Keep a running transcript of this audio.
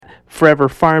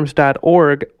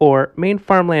foreverfarms.org or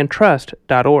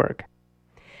mainfarmlandtrust.org.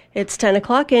 It's 10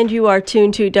 o'clock and you are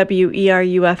tuned to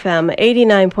WERU-FM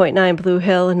 89.9 Blue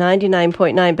Hill,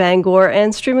 99.9 Bangor,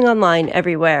 and streaming online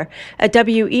everywhere at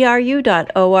weru.org.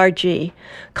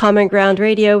 Common Ground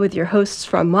Radio with your hosts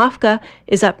from MOFGA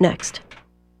is up next.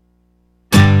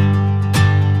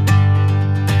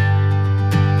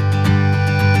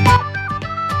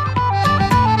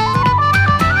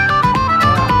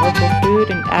 Local food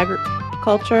and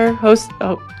agriculture host.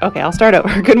 I'll start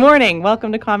over. Good morning.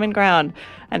 Welcome to Common Ground,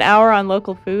 an hour on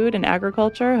local food and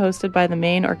agriculture hosted by the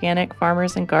Maine Organic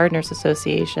Farmers and Gardeners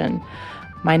Association.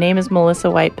 My name is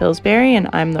Melissa White-Pillsbury, and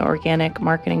I'm the Organic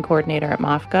Marketing Coordinator at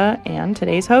MOFGA and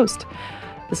today's host.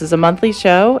 This is a monthly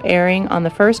show airing on the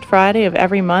first Friday of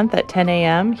every month at 10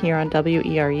 a.m. here on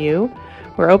WERU.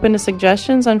 We're open to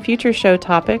suggestions on future show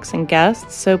topics and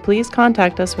guests, so please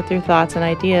contact us with your thoughts and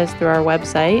ideas through our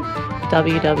website,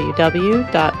 www.mofga.org.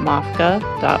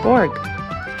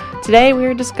 Today we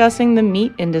are discussing the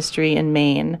meat industry in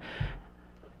Maine.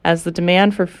 As the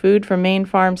demand for food from Maine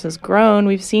farms has grown,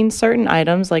 we've seen certain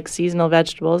items like seasonal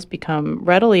vegetables become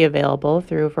readily available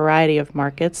through a variety of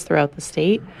markets throughout the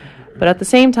state. But at the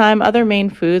same time, other Maine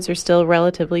foods are still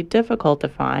relatively difficult to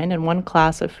find, and one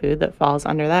class of food that falls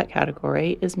under that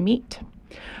category is meat.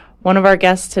 One of our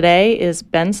guests today is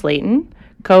Ben Slayton,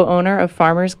 co-owner of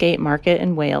Farmers Gate Market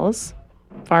in Wales.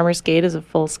 Farmers Gate is a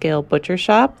full-scale butcher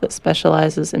shop that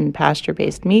specializes in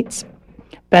pasture-based meats.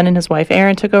 Ben and his wife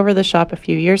Erin took over the shop a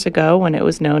few years ago when it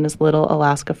was known as Little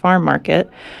Alaska Farm Market,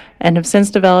 and have since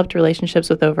developed relationships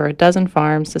with over a dozen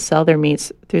farms to sell their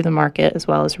meats through the market as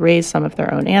well as raise some of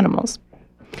their own animals.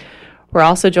 We're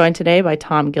also joined today by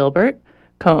Tom Gilbert,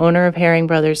 co-owner of Herring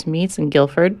Brothers Meats in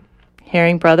Guilford.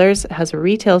 Herring Brothers has a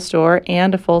retail store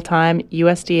and a full-time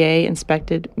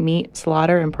USDA-inspected meat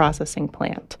slaughter and processing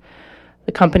plant.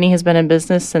 The company has been in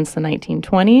business since the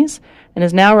 1920s and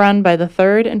is now run by the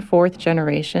third and fourth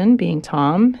generation, being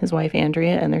Tom, his wife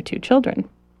Andrea, and their two children.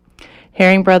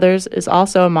 Herring Brothers is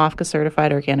also a MOFGA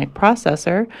certified organic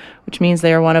processor, which means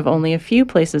they are one of only a few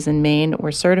places in Maine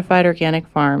where certified organic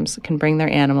farms can bring their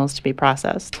animals to be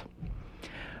processed.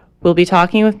 We'll be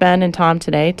talking with Ben and Tom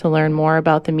today to learn more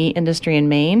about the meat industry in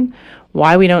Maine,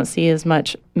 why we don't see as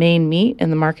much Maine meat in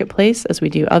the marketplace as we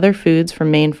do other foods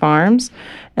from Maine farms,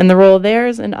 and the role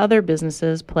theirs and other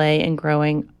businesses play in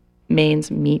growing Maine's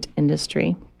meat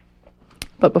industry.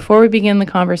 But before we begin the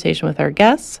conversation with our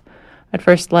guests, I'd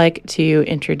first like to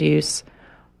introduce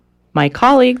my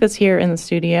colleague that's here in the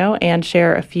studio and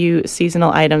share a few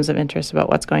seasonal items of interest about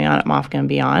what's going on at MOFGA and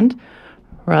beyond.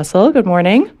 Russell, good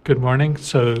morning. Good morning.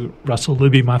 So Russell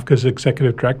Luby, MOFGA's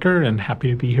Executive Director, and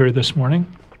happy to be here this morning.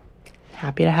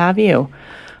 Happy to have you.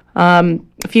 A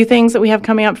few things that we have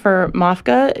coming up for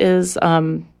MOFGA is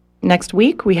next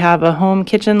week we have a home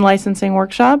kitchen licensing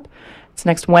workshop. It's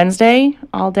next Wednesday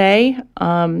all day.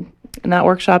 And that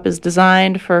workshop is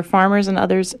designed for farmers and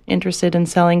others interested in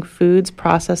selling foods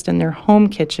processed in their home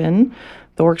kitchen.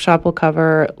 The workshop will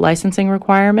cover licensing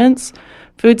requirements,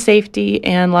 food safety,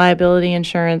 and liability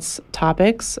insurance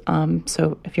topics.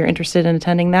 So if you're interested in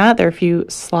attending that, there are a few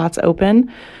slots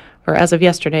open, or as of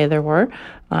yesterday there were.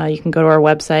 You can go to our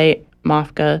website,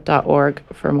 mofga.org,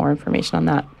 for more information on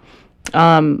that.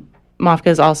 MOFGA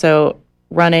is also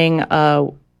running a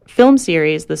film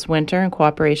series this winter in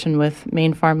cooperation with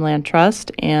Maine Farmland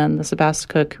Trust and the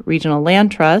Sebasticook Regional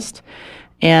Land Trust,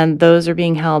 and those are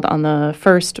being held on the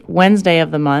first Wednesday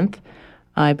of the month,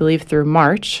 I believe through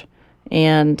March,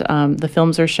 and the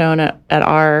films are shown at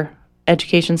our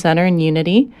education center in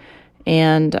Unity,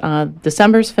 and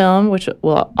December's film, which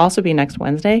will also be next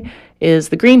Wednesday, is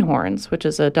The Greenhorns, which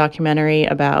is a documentary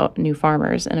about new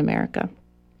farmers in America.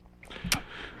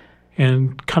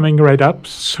 And coming right up,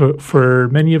 so for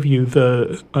many of you,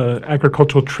 the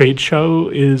Agricultural Trade Show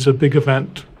is a big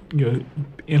event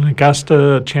in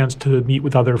Augusta, a chance to meet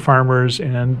with other farmers,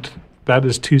 and that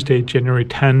is Tuesday, January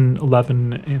 10,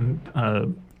 11, and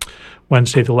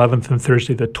Wednesday the 11th and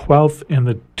Thursday the 12th, and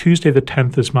the Tuesday the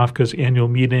 10th is MOFGA's annual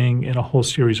meeting and a whole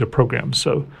series of programs.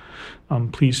 So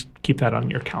please keep that on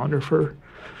your calendar for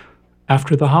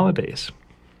after the holidays.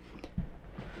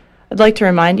 I'd like to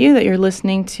remind you that you're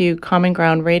listening to Common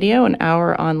Ground Radio, an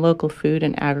hour on local food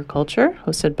and agriculture,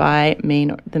 hosted by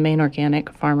the Maine Organic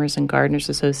Farmers and Gardeners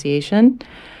Association.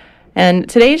 And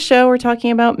today's show, we're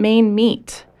talking about Maine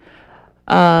meat.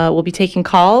 We'll be taking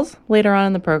calls later on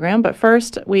in the program, but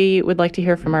first, we would like to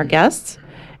hear from our guests.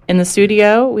 In the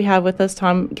studio, we have with us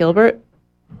Tom Gilbert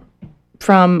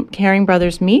from Herring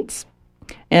Brothers Meats.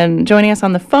 And joining us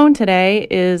on the phone today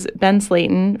is Ben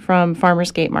Slayton from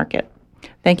Farmers Gate Market.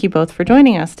 Thank you both for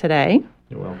joining us today.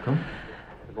 You're welcome.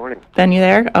 Good morning. Ben, you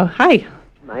there? Oh, hi.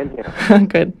 I'm here.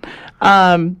 Good.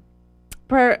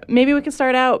 Maybe we can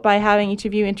start out by having each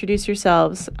of you introduce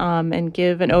yourselves and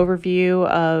give an overview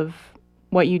of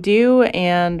what you do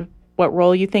and what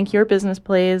role you think your business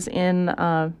plays in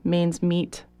Maine's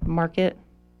meat market.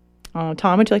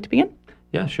 Tom, would you like to begin?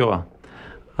 Yeah, sure.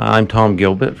 I'm Tom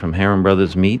Gilbert from Heron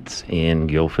Brothers Meats in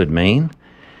Guilford, Maine.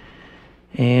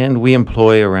 And we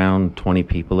employ around 20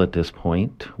 people at this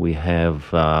point. We have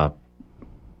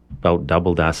about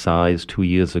doubled our size 2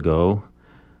 years ago.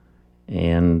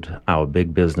 And our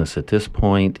big business at this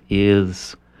point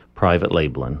is private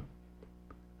labeling.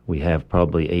 We have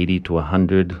probably 80 to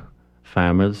 100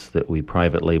 farmers that we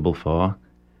private label for,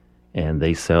 and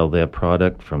they sell their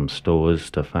product from stores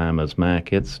to farmers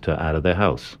markets to out of their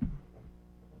house.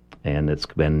 And it's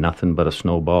been nothing but a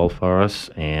snowball for us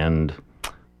and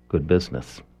good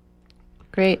business.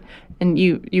 Great. And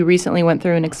you recently went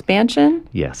through an expansion?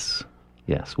 Yes.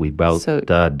 We about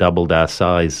doubled our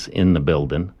size in the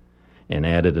building and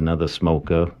added another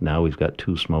smoker. Now we've got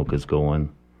 2 smokers going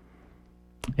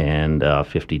and a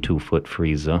 52-foot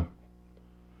freezer.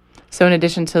 So in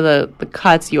addition to the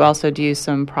cuts, you also do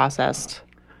some processed?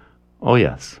 Oh,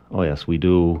 yes. We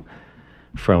do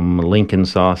from Lincoln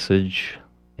sausage,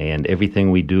 and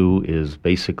everything we do is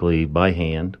basically by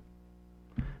hand.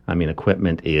 I mean,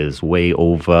 equipment is way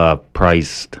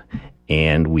overpriced,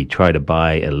 and we try to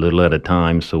buy a little at a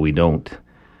time so we don't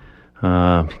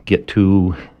get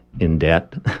too in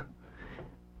debt.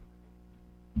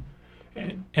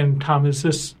 And Tom,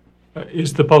 is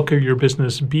the bulk of your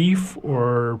business beef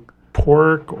or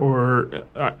pork, or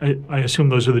I assume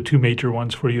those are the 2 major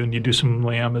ones for you, and you do some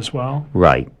lamb as well?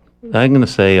 Right. I'm going to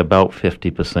say about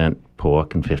 50%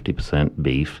 pork and 50%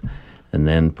 beef, and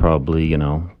then probably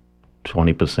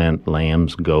 20%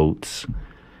 lambs, goats,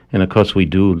 and of course we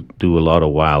do a lot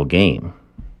of wild game.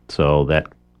 So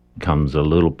that comes a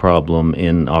little problem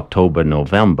in October,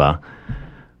 November.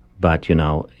 But,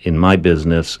 in my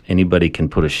business, anybody can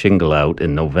put a shingle out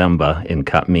in November and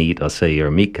cut meat or say you're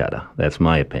a meat cutter. That's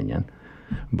my opinion.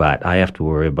 But I have to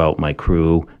worry about my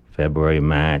crew February,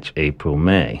 March, April,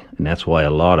 May. And that's why a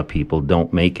lot of people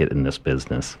don't make it in this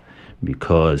business,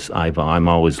 because I'm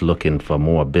always looking for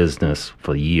more business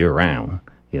for year-round,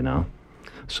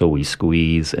 So we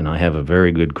squeeze, and I have a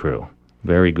very good crew,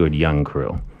 very good young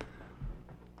crew.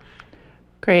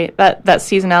 Great. That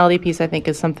seasonality piece, I think,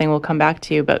 is something we'll come back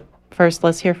to. But first,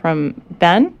 let's hear from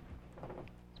Ben.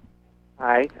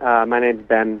 Hi, my name is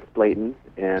Ben Slayton,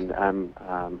 and I'm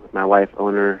with my wife,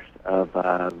 owners of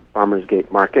Farmers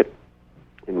Gate Market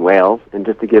in Wales. And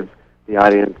just to give the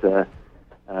audience a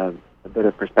bit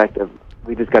of perspective,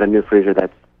 we just got a new freezer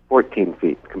that's 14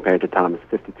 feet compared to Tom's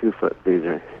 52-foot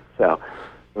freezer. So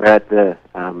we're at the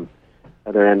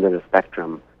other end of the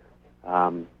spectrum.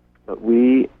 But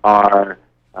we are...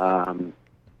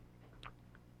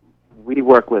 we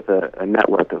work with a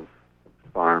network of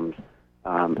farms,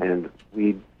 and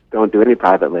we don't do any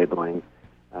private labeling.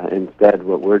 Instead,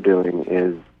 what we're doing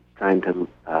is trying to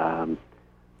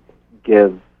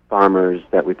give farmers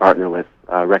that we partner with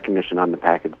recognition on the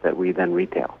package that we then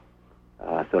retail.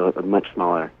 So a much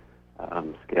smaller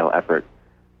scale effort,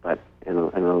 but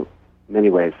in many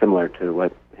ways similar to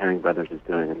what Herring Brothers is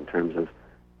doing in terms of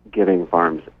giving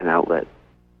farms an outlet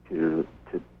to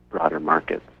broader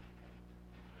markets.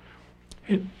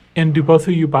 And do both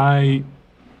of you buy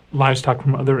livestock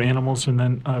from other animals and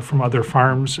then from other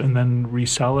farms and then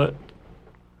resell it?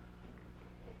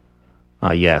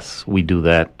 Yes, we do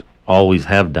that. Always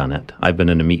have done it. I've been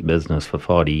in the meat business for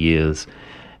 40 years,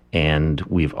 and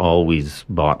we've always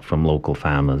bought from local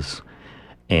farmers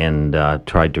and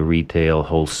tried to retail,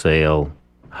 wholesale,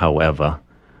 however,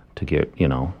 to get,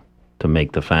 to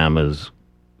make the farmers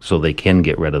so they can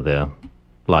get rid of their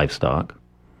livestock.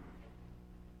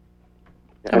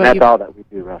 And that's all that we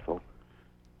do, Russell.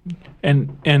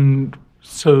 And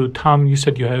so, Tom, you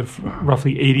said you have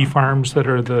roughly 80 farms that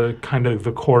are the kind of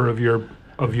the core of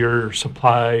your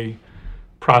supply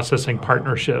processing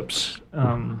partnerships,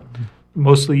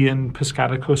 mostly in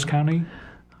Piscataquis County?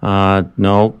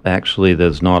 No, actually,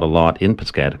 there's not a lot in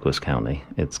Piscataquis County.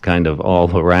 It's kind of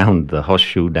all around the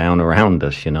horseshoe down around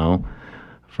us,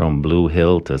 from Blue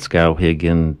Hill to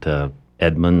Skowhegan to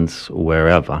Edmonds,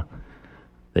 wherever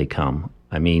they come.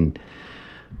 I mean,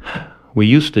 we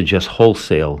used to just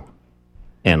wholesale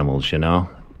animals,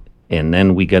 and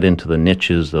then we got into the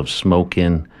niches of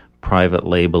smoking, private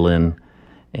labeling,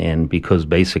 and because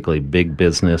basically big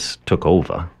business took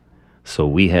over. So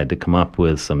we had to come up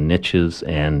with some niches,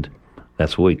 and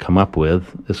that's what we come up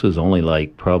with. This was only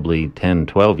like probably 10,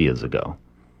 12 years ago.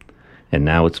 And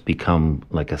now it's become,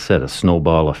 like I said, a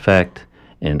snowball effect,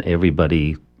 and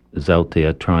everybody is out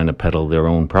there trying to peddle their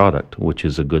own product, which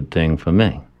is a good thing for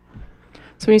me.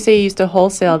 So when you say you used to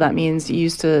wholesale, that means you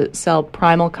used to sell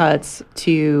primal cuts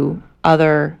to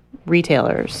other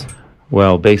retailers.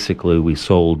 Well, basically, we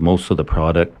sold most of the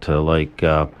product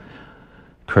to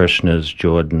Kirshner's,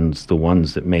 Jordan's, the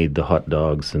ones that made the hot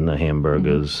dogs and the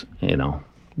hamburgers,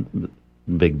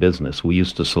 big business. We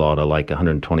used to slaughter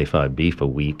 125 beef a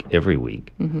week, every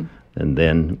week. Mm-hmm. And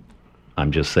then,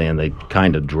 I'm just saying, they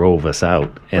kind of drove us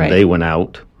out. And They went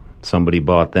out. Somebody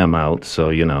bought them out, so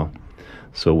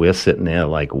we're sitting there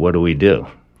what do we do?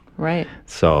 Right.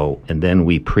 So, and then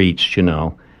we preached,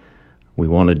 we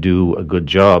want to do a good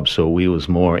job, so we was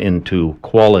more into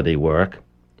quality work,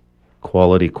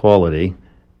 quality,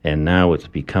 and now it's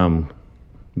become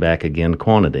back again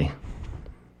quantity.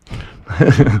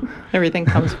 Everything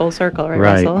comes full circle,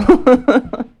 right,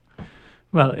 Russell?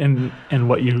 Well, and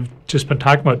what you've just been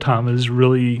talking about, Tom, is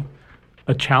really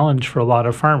a challenge for a lot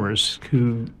of farmers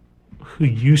who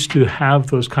used to have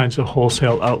those kinds of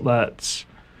wholesale outlets.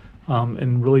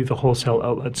 And really the wholesale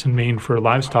outlets in Maine for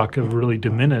livestock have really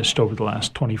diminished over the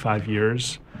last 25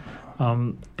 years.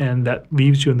 And that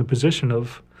leaves you in the position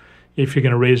of, if you're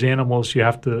going to raise animals, you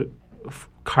have to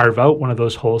carve out one of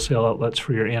those wholesale outlets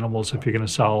for your animals if you're going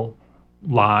to sell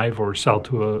live or sell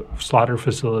to a slaughter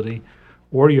facility,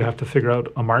 or you have to figure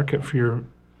out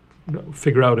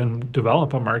and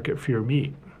develop a market for your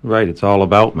meat. Right, it's all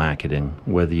about marketing,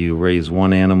 whether you raise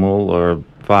one animal or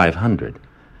 500.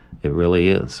 It really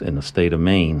is. In the state of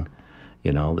Maine,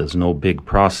 there's no big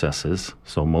processes,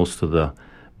 so most of the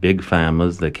big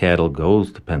farmers, the cattle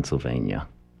goes to Pennsylvania.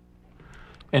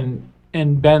 And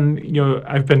Ben,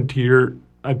 I've been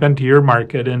to your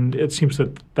market, and it seems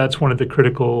that that's one of the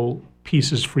critical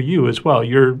pieces for you as well.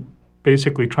 You're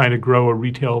basically trying to grow a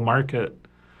retail market,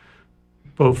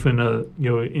 both in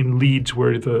in Leeds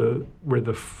where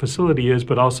the facility is,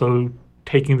 but also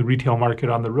taking the retail market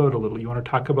on the road a little. You want to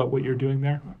talk about what you're doing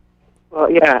there?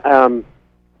 Well, yeah,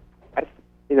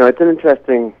 it's an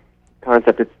interesting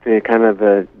concept. It's the kind of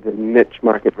the niche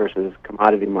market versus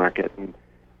commodity market, and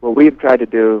what we've tried to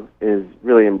do is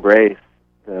really embrace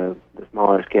the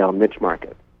smaller scale niche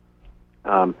market.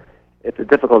 It's a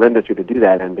difficult industry to do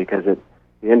that in because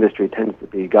the industry tends to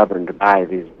be governed by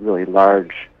these really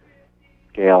large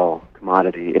scale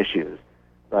commodity issues.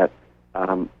 But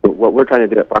what we're trying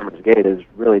to do at Farmers Gate is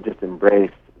really just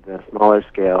embrace the smaller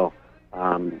scale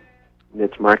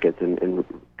niche markets and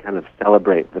kind of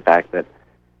celebrate the fact that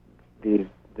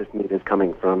this meat is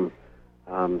coming from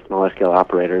smaller scale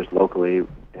operators locally,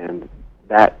 and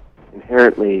that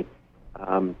inherently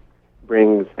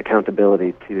brings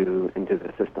accountability into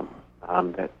the system.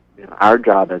 That our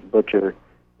job as butcher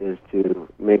is to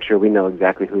make sure we know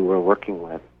exactly who we're working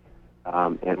with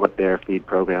and what their feed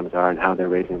programs are and how they're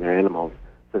raising their animals,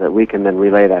 so that we can then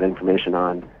relay that information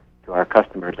on to our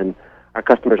customers. And our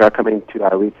customers are coming to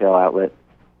our retail outlet,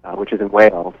 which is in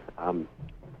Wales,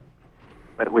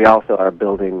 but we also are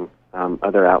building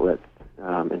other outlets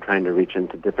and trying to reach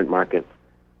into different markets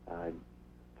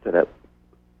so that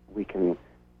we can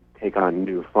take on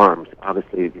new farms.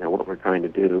 Obviously, what we're trying to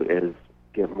do is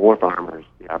give more farmers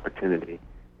the opportunity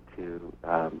to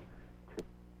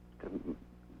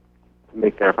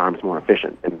make their farms more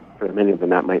efficient. And for many of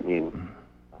them, that might mean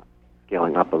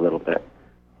scaling up a little bit.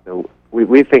 So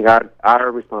we think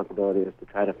our responsibility is to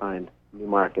try to find new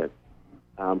markets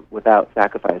without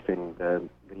sacrificing the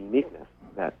uniqueness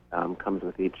that comes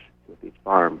with each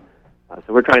farm.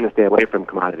 So we're trying to stay away from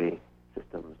commodity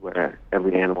systems where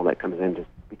every animal that comes in just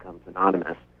becomes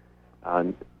synonymous.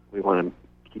 We want to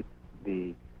keep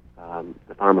the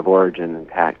farm of origin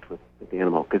intact with the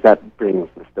animal, because that brings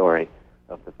the story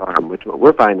of the farm, which what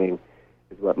we're finding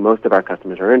is what most of our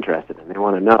customers are interested in. They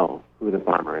want to know who the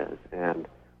farmer is and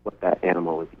what that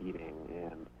animal was eating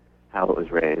and how it was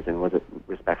raised and was it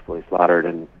respectfully slaughtered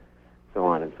and so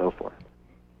on and so forth.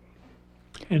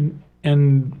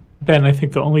 And Ben, I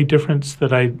think the only difference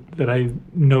that I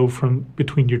know from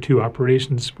between your two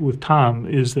operations with Tom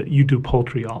is that you do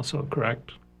poultry also,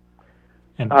 correct?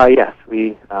 And yes,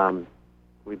 we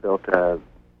built a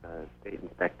state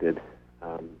inspected.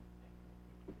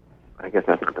 I guess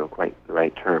that's not quite the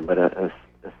right term, but a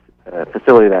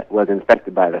facility that was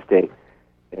inspected by the state,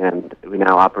 and we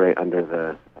now operate under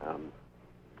the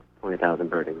 20,000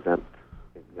 bird exemption,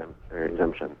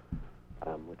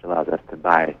 which allows us to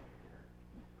buy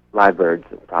live birds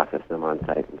and process them on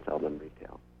site and sell them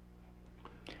retail.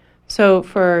 So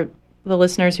for the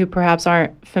listeners who perhaps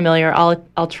aren't familiar,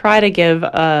 I'll try to give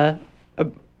a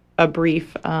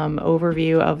brief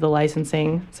overview of the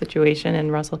licensing situation,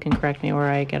 and Russell can correct me where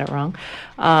I get it wrong.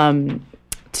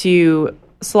 To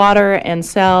slaughter and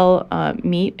sell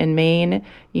meat in Maine,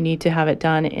 you need to have it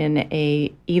done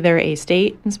in either a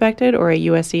state inspected or a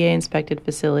USDA inspected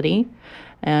facility,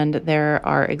 and there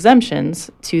are exemptions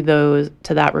to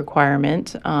that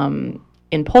requirement.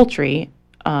 In poultry,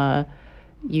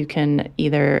 you can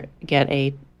either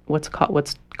get what's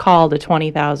called a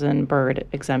 20,000 bird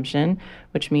exemption,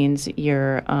 which means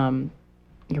you're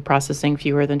processing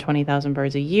fewer than 20,000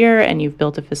 birds a year, and you've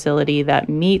built a facility that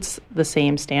meets the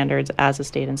same standards as a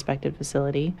state-inspected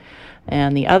facility.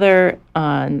 And the other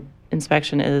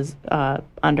inspection is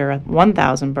under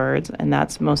 1,000 birds, and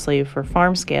that's mostly for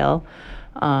farm scale.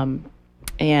 And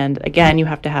again, you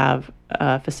have to have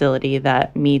a facility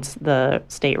that meets the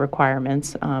state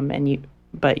requirements,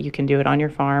 but you can do it on your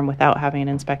farm without having an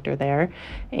inspector there,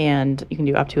 and you can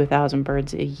do up to 1,000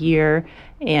 birds a year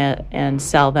and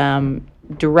sell them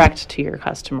direct to your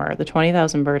customer. The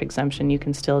 20,000 bird exemption, you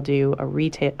can still do a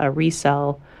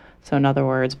resell. So in other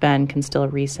words, Ben can still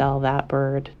resell that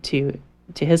bird to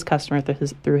his customer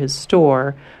through his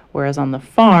store, whereas on the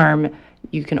farm,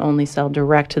 you can only sell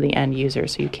direct to the end user.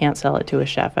 So you can't sell it to a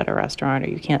chef at a restaurant, or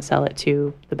you can't sell it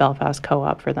to the Belfast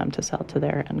Co-op for them to sell to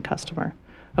their end customer.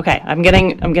 Okay, I'm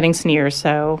getting sneers,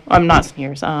 so I'm not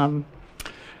sneers.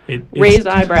 Raised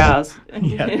eyebrows.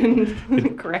 Yeah,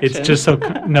 Correction. it's just so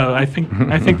no. I think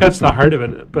that's the heart of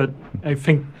it. But I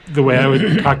think the way I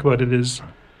would talk about it is,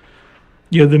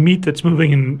 the meat that's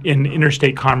moving in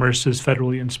interstate commerce is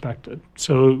federally inspected.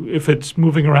 So if it's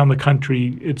moving around the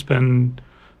country, it's been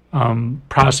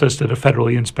processed at a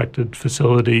federally inspected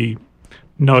facility,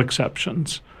 no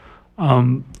exceptions.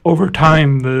 Over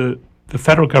time, the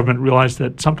federal government realized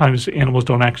that sometimes animals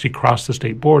don't actually cross the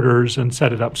state borders, and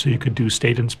set it up so you could do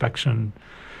state inspection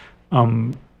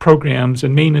programs.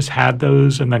 And Maine has had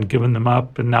those and then given them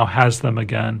up, and now has them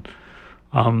again.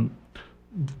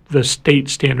 The state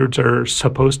standards are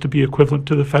supposed to be equivalent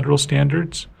to the federal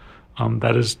standards.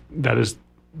 That's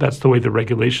the way the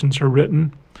regulations are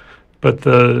written. But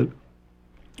the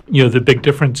big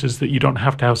difference is that you don't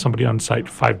have to have somebody on site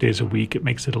 5 days a week. It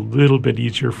makes it a little bit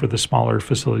easier for the smaller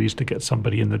facilities to get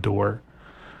somebody in the door.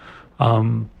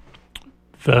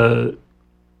 The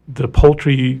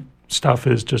poultry stuff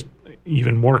is just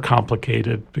even more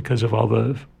complicated because of all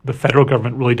the federal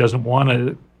government really doesn't want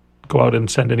to go out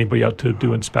and send anybody out to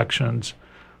do inspections.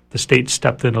 The state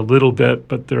stepped in a little bit,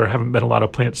 but there haven't been a lot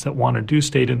of plants that want to do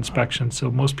state inspections, so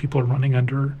most people are running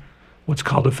under what's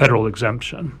called a federal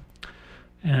exemption.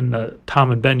 And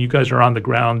Tom and Ben, you guys are on the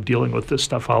ground dealing with this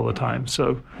stuff all the time.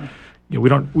 So we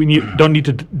don't need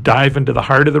to dive into the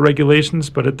heart of the regulations,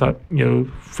 but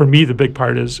for me the big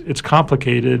part is it's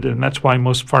complicated, and that's why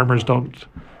most farmers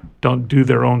don't do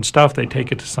their own stuff. They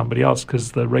take it to somebody else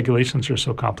because the regulations are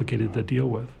so complicated to deal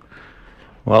with.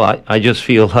 Well, I just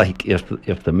feel like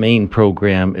if the Maine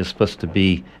program is supposed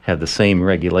to have the same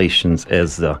regulations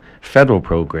as the federal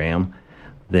program,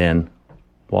 then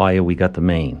why have we got the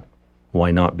Maine? Why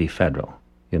not be federal?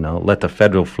 Let the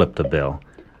federal flip the bill.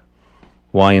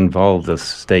 Why involve the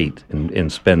state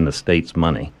and spend the state's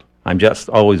money? I've just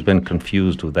always been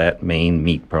confused with that Maine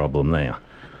meat problem there.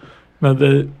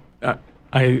 Well,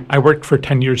 I worked for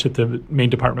 10 years at the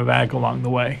Maine Department of Ag along the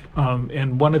way,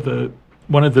 and one of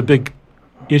the big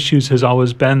issues has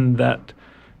always been that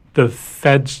the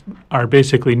feds are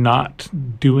basically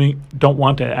don't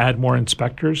want to add more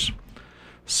inspectors,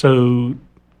 so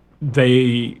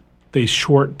they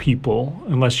short people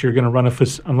unless you're going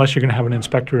to have an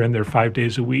inspector in there 5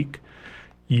 days a week.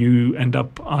 You end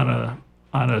up on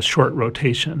a short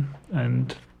rotation,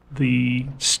 and the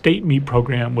state meat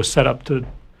program was set up to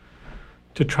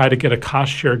try to get a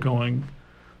cost share going.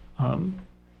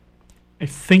 I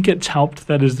think it's helped.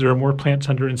 That is, there are more plants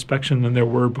under inspection than there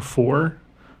were before,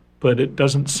 but it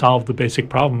doesn't solve the basic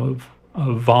problem of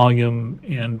volume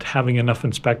and having enough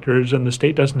inspectors, and the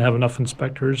state doesn't have enough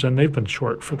inspectors, and they've been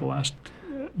short for the last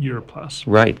year plus.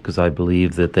 Right, because I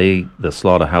believe that the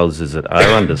slaughterhouses that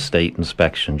are under state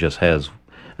inspection just has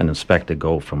an inspector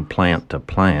go from plant to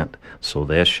plant, so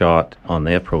they're short on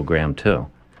their program too.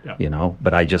 Yeah.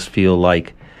 But I just feel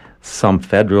like some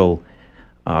federal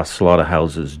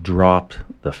slaughterhouses dropped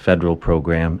the federal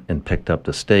program and picked up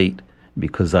the state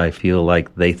because I feel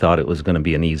like they thought it was going to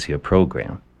be an easier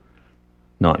program.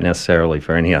 Not necessarily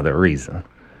for any other reason.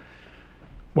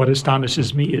 What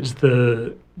astonishes me is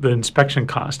the inspection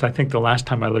cost. I think the last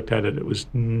time I looked at it, it was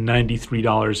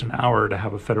 $93 an hour to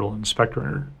have a federal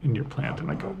inspector in your plant.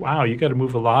 And I go, wow, you got to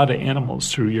move a lot of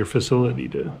animals through your facility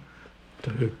to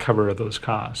cover those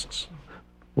costs.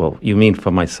 Well, you mean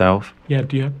for myself? Yeah,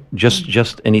 do you have?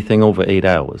 Just anything over 8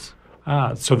 hours.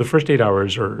 So the first 8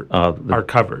 hours are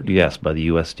covered. Yes, by the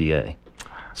USDA.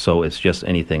 So it's just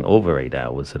anything over 8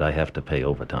 hours that I have to pay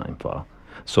overtime for.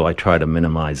 So I try to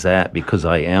minimize that because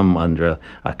I am under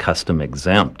a custom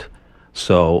exempt.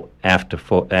 So after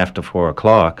 4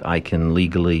 o'clock, I can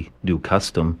legally do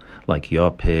custom, like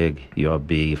your pig, your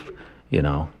beef,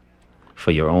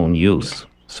 for your own use,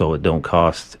 so it don't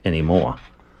cost any more.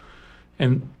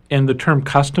 And the term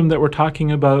custom that we're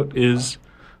talking about is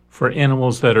for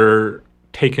animals that are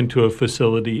taken to a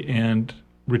facility and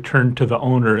returned to the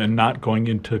owner and not going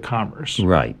into commerce.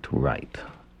 Right.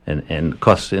 And of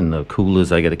course, in the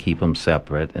coolers, I got to keep them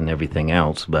separate and everything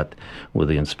else. But with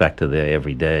the inspector there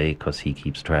every day, because he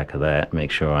keeps track of that,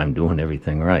 make sure I'm doing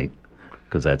everything right,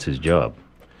 because that's his job.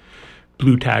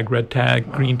 Blue tag, red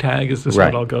tag, green tag, is this how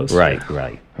it all goes? Right.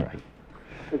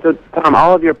 So, Tom,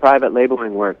 all of your private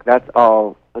labeling work, that's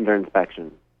all under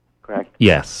inspection, correct?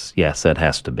 Yes, that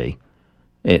has to be.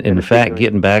 In fact,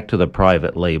 getting back to the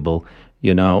private label,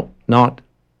 not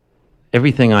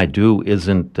everything I do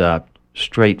isn't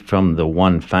straight from the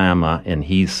one farmer and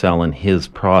he's selling his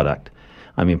product.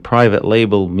 I mean, private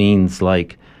label means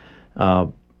like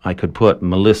I could put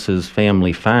Melissa's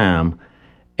Family Farm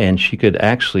and she could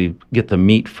actually get the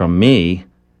meat from me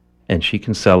and she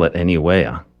can sell it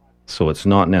anywhere. So it's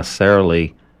not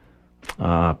necessarily,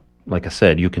 like I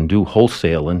said, you can do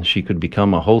wholesaling. She could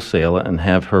become a wholesaler and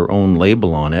have her own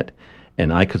label on it,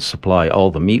 and I could supply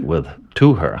all the meat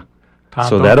to her. Tom,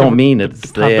 so that don't mean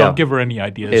it's Tom, their. Don't give her any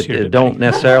ideas here. It don't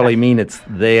necessarily mean it's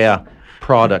their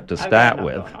product to start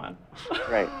with.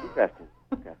 Right. Interesting.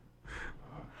 Okay.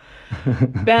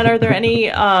 Ben, are there any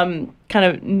kind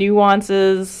of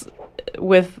nuances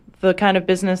with the kind of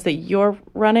business that you're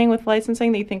running with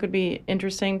licensing that you think would be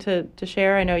interesting to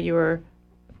share? I know you were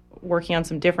working on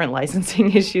some different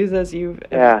licensing issues as you've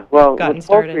gotten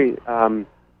started. Poultry,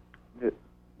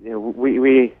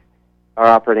 we are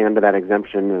operating under that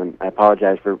exemption, and I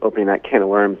apologize for opening that can of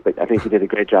worms, but I think you did a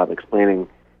great job explaining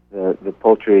the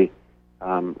poultry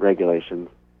regulations.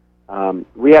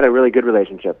 We had a really good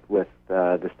relationship with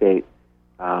the state,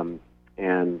 and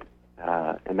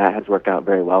that has worked out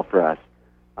very well for us.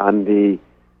 On the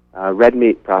red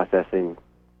meat processing,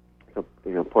 so,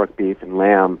 pork, beef, and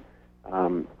lamb,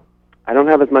 I don't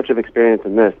have as much of experience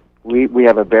in this. We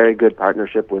have a very good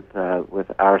partnership with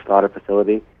our slaughter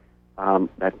facility,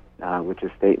 which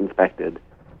is state inspected,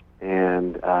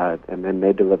 and then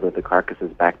they deliver the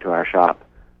carcasses back to our shop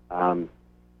in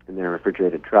their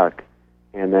refrigerated truck.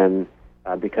 And then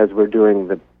because we're doing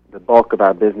the bulk of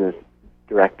our business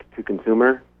direct to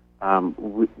consumer,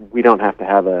 we don't have to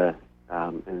have an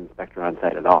inspector on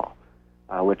site at all,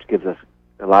 which gives us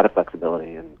a lot of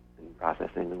flexibility in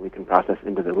processing, and we can process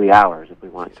into the wee hours if we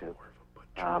want to,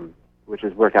 which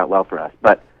has worked out well for us.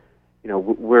 But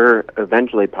we're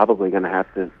eventually probably going to have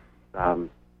to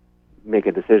make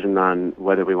a decision on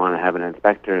whether we want to have an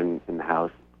inspector in the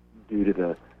house due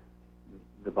to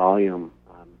the volume.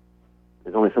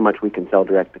 There's only so much we can sell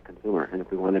direct to consumer, and if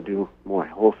we want to do more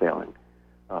wholesaling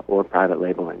or private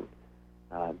labeling,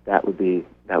 that would be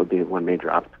one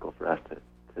major obstacle for us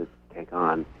to take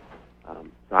on.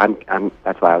 So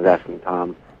that's why I was asking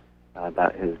Tom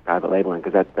about his private labeling,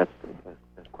 because that's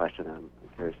a question I'm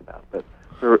curious about. But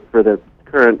for the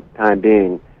current time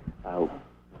being,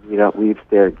 we've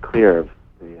steered clear of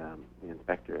the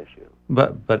inspector issue.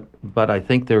 But I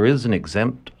think there is an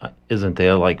exempt, isn't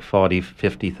there, like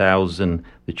 50,000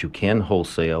 that you can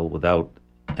wholesale without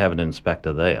having an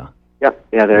inspector there?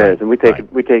 Yeah, there is, and we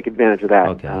take advantage of that.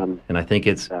 Okay, and I think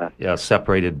it's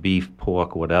separated beef,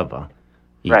 pork, whatever.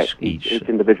 Each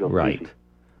individual species.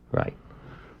 Right.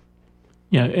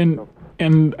 Yeah,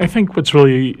 and I think what's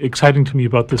really exciting to me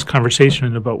about this conversation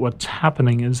and about what's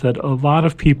happening is that a lot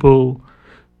of people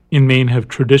in Maine have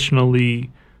traditionally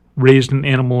raised an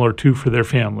animal or two for their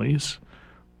families.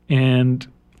 And,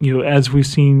 as we've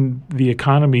seen the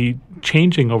economy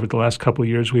changing over the last couple of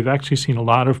years, we've actually seen a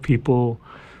lot of people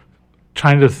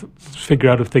trying to figure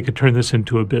out if they could turn this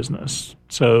into a business.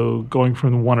 So going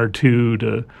from 1 or 2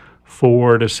 to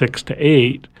 4 to 6 to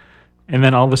 8, and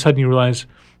then all of a sudden you realize,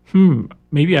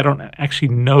 maybe I don't actually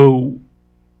know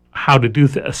how to do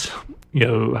this,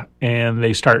 and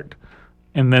they start.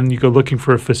 And then you go looking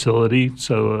for a facility,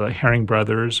 so a Herring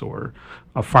Brothers or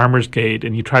a Farmer's Gate,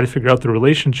 and you try to figure out the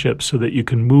relationship so that you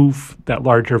can move that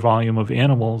larger volume of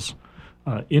animals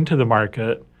into the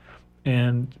market.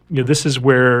 And this is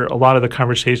where a lot of the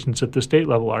conversations at the state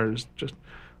level are, is just,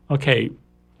 okay,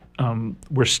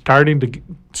 we're starting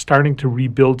to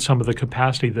rebuild some of the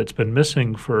capacity that's been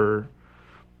missing for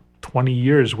 20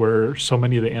 years, where so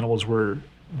many of the animals were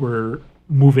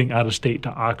moving out of state to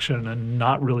auction and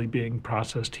not really being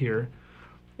processed here.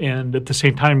 And at the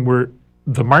same time,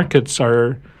 the markets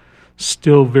are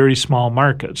still very small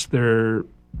markets. They're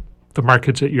the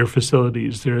markets at your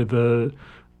facilities. They're the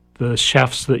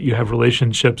chefs that you have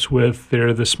relationships with.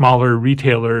 They're the smaller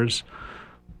retailers.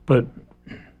 But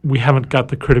we haven't got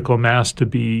the critical mass to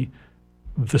be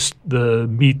the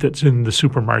meat that's in the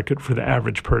supermarket for the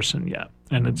average person yet.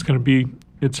 And it's going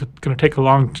to take a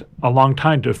long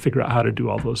time to figure out how to do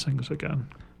all those things again.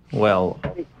 Well,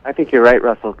 I think you're right,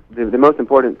 Russell. The most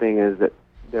important thing is that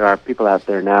there are people out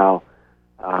there now,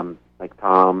 like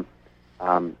Tom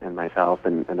and myself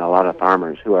and a lot of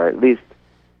farmers who are at least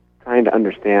trying to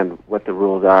understand what the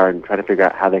rules are and try to figure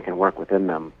out how they can work within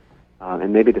them.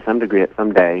 And maybe to some degree at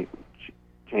some day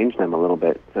change them a little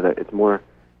bit so that it's more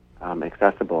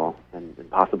accessible and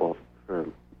possible for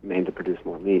Maine to produce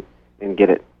more meat and get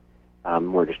it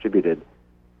more distributed.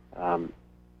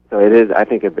 So it is, I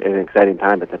think, an exciting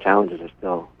time, but the challenges are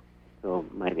still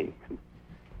mighty.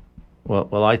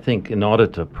 Well, I think in order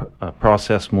to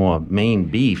process more Maine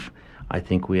beef, I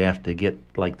think we have to get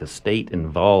like the state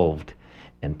involved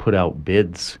and put out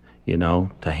bids, to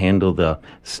handle the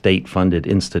state-funded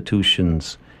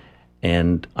institutions.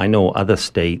 And I know other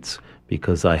states,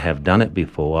 because I have done it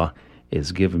before,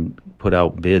 put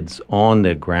out bids on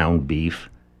their ground beef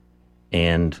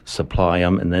and supply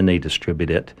them, and then they distribute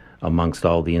it amongst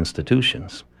all the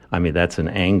institutions. I mean, that's an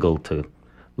angle to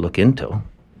look into.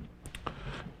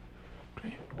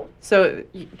 So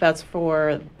that's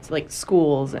for like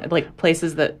schools, like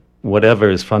places that whatever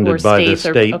is funded by the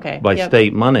state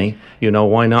state money,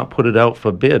 why not put it out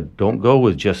for bid? Don't go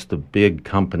with just the big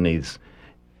companies,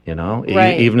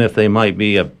 Right. Even if they might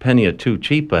be a penny or two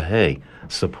cheaper. Hey,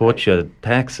 support your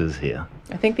taxes here.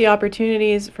 I think the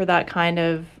opportunities for that kind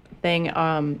of thing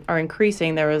are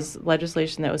increasing. There was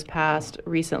legislation that was passed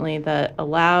recently that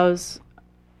allows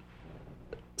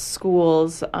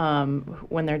schools,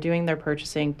 when they're doing their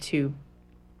purchasing, to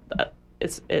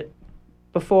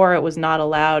before it was not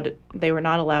allowed. They were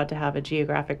not allowed to have a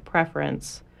geographic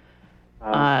preference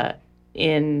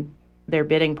in their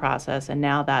bidding process, and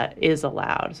now that is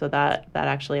allowed. So that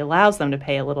actually allows them to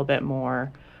pay a little bit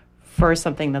more for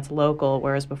something that's local,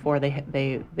 whereas before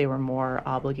they were more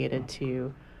obligated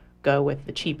to go with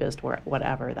the cheapest,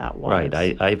 whatever that was.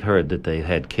 Right. I've heard that they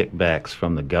had kickbacks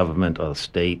from the government or the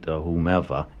state or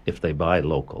whomever if they buy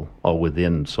local or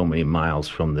within so many miles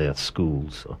from their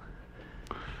schools. So.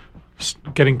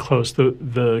 Getting close.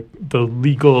 The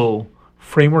legal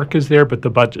framework is there, but the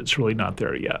budget's really not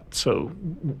there yet. So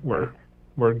we're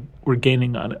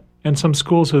gaining on it. And some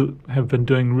schools have been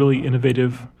doing really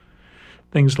innovative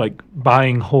things like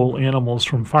buying whole animals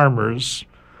from farmers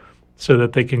so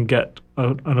that they can get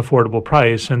an affordable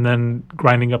price, and then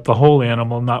grinding up the whole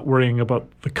animal, not worrying about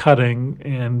the cutting,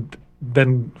 and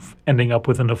then ending up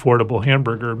with an affordable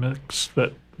hamburger mix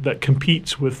that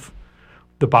competes with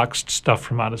the boxed stuff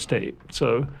from out of state.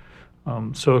 So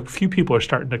a few people are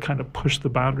starting to kind of push the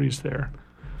boundaries there.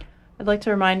 I'd like to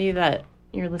remind you that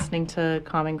you're listening to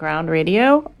Common Ground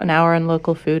Radio, an hour on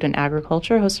local food and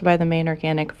agriculture, hosted by the Maine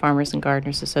Organic Farmers and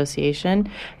Gardeners Association.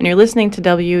 And you're listening to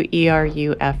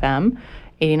WERU-FM,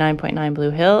 89.9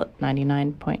 Blue Hill,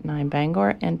 99.9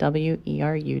 Bangor, and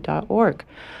WERU.org.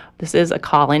 This is a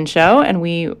call-in show, and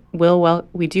we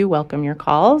do welcome your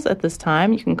calls at this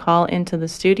time. You can call into the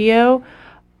studio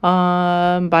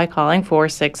by calling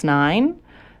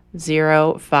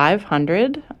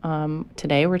 469-0500.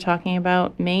 Today we're talking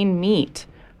about Maine meat.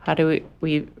 How do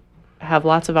we have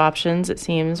lots of options, it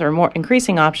seems, or more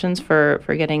increasing options for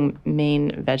getting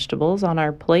Maine vegetables on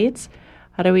our plates?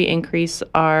 How do we increase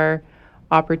our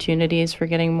opportunities for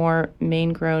getting more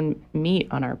Maine-grown meat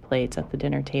on our plates at the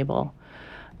dinner table?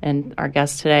 And our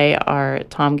guests today are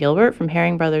Tom Gilbert from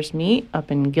Herring Brothers Meat up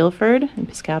in Guilford in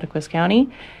Piscataquis County,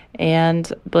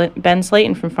 and Ben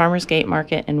Slayton from Farmers Gate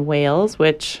Market in Wales,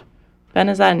 which, Ben,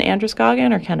 is that in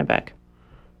Androscoggin or Kennebec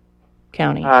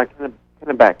County?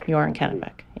 Kennebec. You are in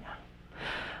Kennebec,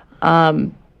 yeah.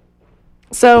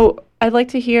 So I'd like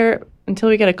to hear, until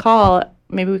we get a call,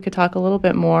 maybe we could talk a little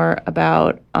bit more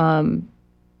about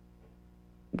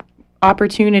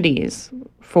opportunities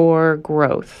for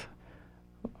growth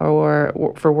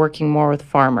or for working more with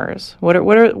farmers. What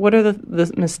are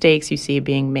the mistakes you see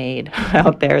being made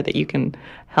out there that you can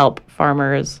help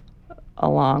farmers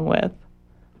along with?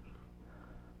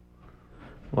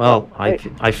 Well,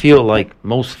 I feel like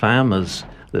most farmers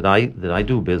that I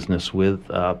do business with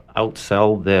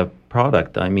outsell their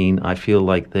product. I mean, I feel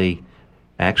like they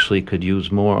actually could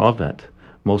use more of it.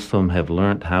 Most of them have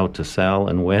learned how to sell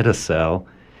and where to sell,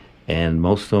 and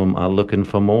most of them are looking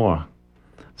for more.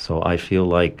 So I feel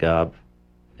like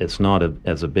it's not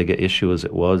as a big an issue as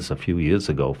it was a few years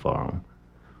ago for them.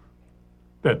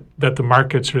 that the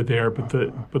markets are there,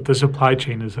 but the supply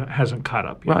chain hasn't caught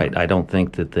up yet. Right. I don't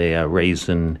think that they are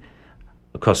raising,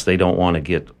 because they don't want to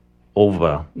get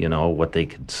over, what they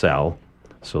could sell.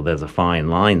 So there's a fine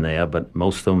line there. But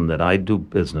most of them that I do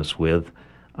business with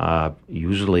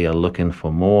usually are looking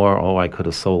for more. Oh, I could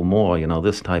have sold more.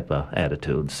 This type of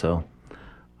attitude. So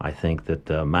I think that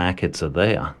the markets are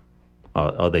there,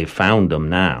 or they found them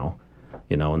now,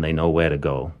 and they know where to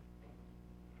go.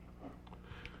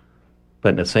 But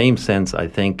in the same sense, I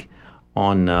think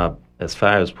on as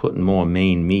far as putting more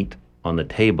Maine meat on the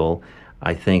table,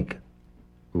 I think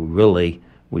really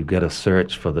we've got to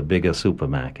search for the bigger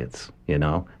supermarkets,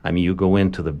 I mean, you go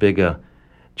into the bigger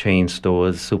chain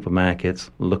stores, supermarkets,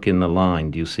 look in the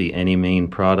line. Do you see any Maine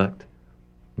product?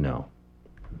 No.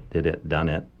 Did it, done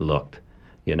it, looked,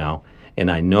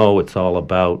 And I know it's all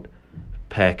about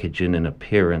packaging and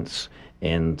appearance,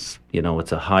 and,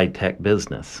 it's a high-tech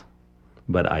business.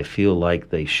 But I feel like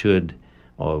they should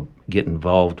get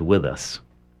involved with us.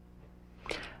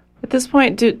 At this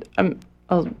point,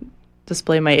 I'll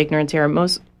display my ignorance here.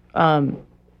 Most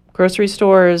grocery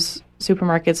stores,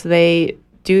 supermarkets, they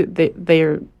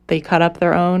cut up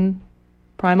their own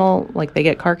primal, like they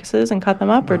get carcasses and cut them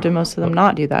up, or do most of them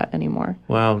not do that anymore?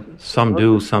 Well, some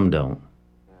do, some don't.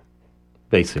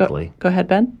 Basically. Go ahead,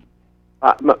 Ben.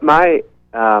 I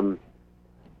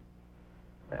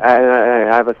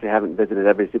obviously haven't visited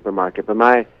every supermarket, but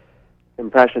my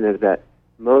impression is that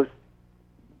most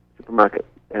supermarkets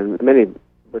and many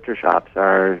butcher shops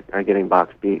are getting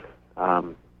boxed beef.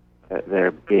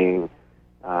 They're being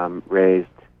raised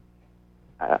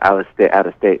out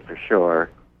of state for sure,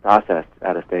 processed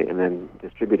out of state, and then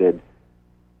distributed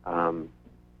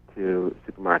to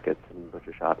supermarkets and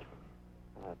butcher shops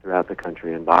throughout the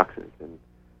country in boxes. And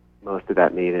most of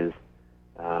that meat is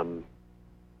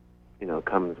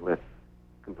comes with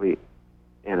complete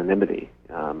anonymity,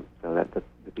 so that the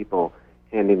people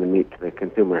handing the meat to the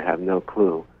consumer have no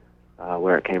clue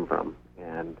where it came from,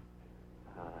 and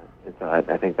so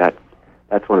I think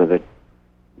that's one of the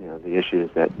the issues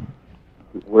that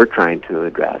we're trying to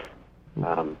address.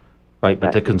 Right,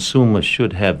 but the consumer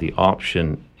should have the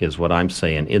option, is what I'm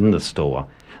saying, in the store.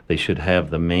 They should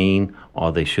have the Maine,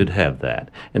 or they should have that,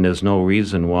 and there's no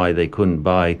reason why they couldn't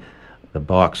buy the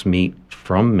box meat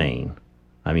from Maine.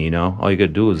 I mean, all you got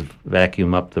to do is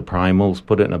vacuum up the primals,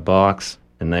 put it in a box,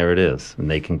 and there it is. And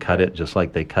they can cut it just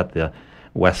like they cut the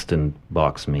Western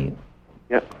box meat.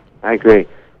 Yep, I agree.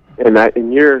 And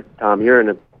you're in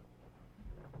a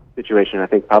situation, I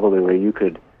think, probably where you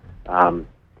could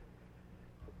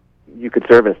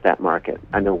service that market.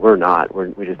 I know we're not.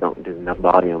 We just don't do enough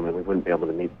volume, and we wouldn't be able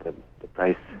to meet the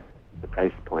price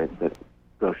points that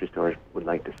grocery stores would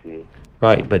like to see.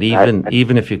 Right, but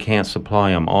even if you can't supply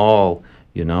them all,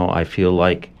 I feel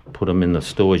like put them in the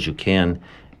stores you can,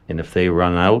 and if they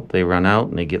run out,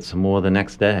 and they get some more the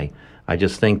next day. I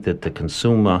just think that the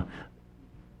consumer,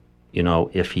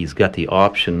 if he's got the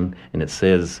option and it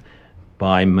says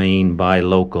buy Maine, buy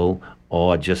local,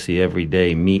 or just the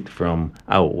everyday meat from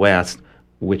out west,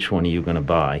 which one are you going to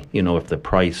buy? If the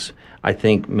price, I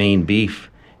think Maine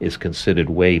beef is considered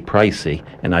way pricey,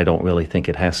 and I don't really think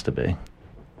it has to be.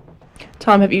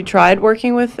 Tom, have you tried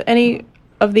working with any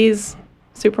of these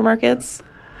supermarkets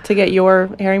to get your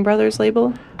Herring Brothers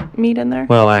label meat in there?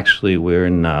 Well, actually, we're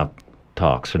in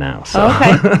talks now. So.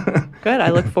 Okay, good. I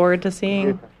look forward to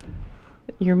seeing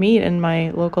your meat in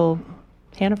my local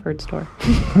Hannaford store.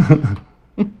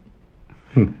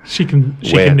 She can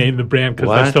name the brand because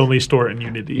that's the only store in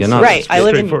Unity. You're not right. I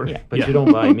live in. Yeah. But you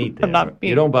don't buy meat there.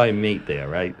 You don't buy meat there,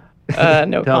 right?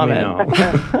 No Tell comment. me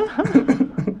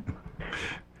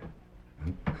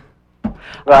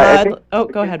no.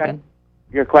 Go ahead, Ben.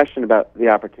 Your question about the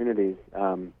opportunities,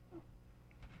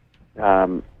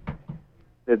 the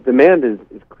demand is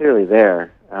clearly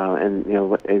there, and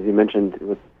as you mentioned,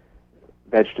 with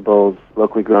vegetables,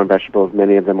 locally grown vegetables,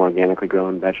 many of them organically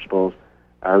grown vegetables,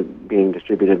 are being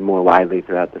distributed more widely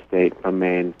throughout the state from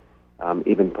Maine,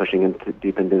 even pushing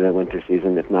deep into the winter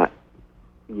season, if not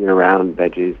year-round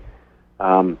veggies.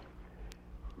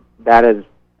 That has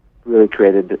really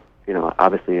created,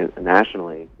 obviously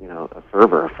nationally, a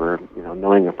fervor for,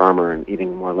 knowing a farmer and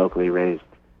eating more locally raised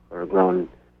or grown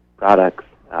products.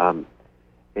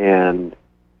 And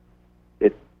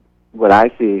what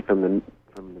I see from the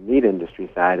meat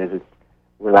industry side is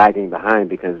we're lagging behind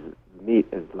because meat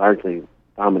is largely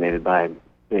dominated by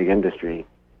big industry,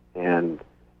 and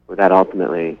what that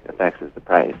ultimately affects is the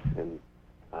price. And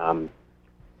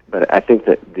but I think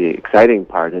that the exciting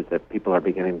part is that people are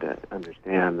beginning to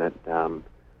understand that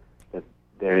that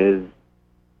there is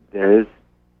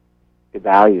a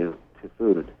value to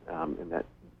food, and that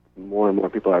more and more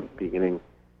people are beginning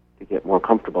to get more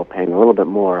comfortable paying a little bit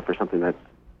more for something that's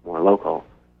more local.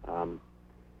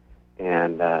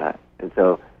 And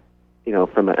so,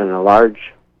 from a large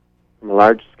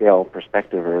scale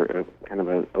perspective, or kind of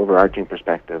an overarching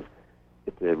perspective,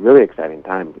 it's a really exciting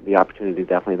time. The opportunity is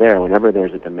definitely there. Whenever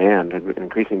there's a demand, an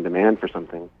increasing demand for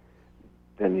something,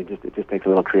 then it just takes a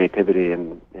little creativity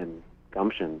and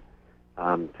gumption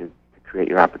to create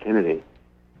your opportunity.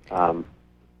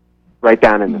 Right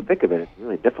down in the thick of it, it's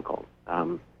really difficult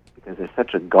because there's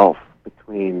such a gulf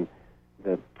between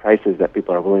the prices that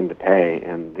people are willing to pay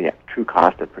and the true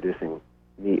cost of producing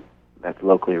meat that's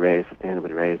locally raised,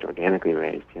 sustainably raised, organically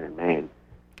raised here in Maine.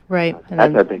 Right. And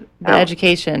that's then a big the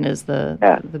education is the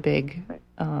big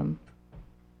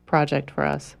project for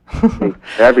us. For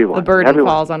everyone. The burden everyone.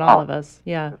 falls on all of us.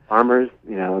 Yeah. The farmers,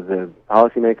 the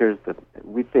policymakers,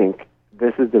 we think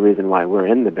this is the reason why we're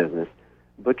in the business.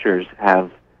 Butchers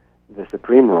have the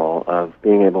supreme role of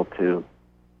being able to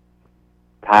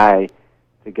tie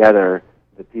together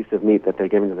the piece of meat that they're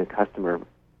giving to the customer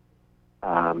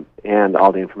and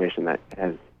all the information that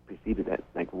has preceded it,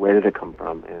 like where did it come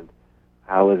from and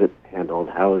how is it handled,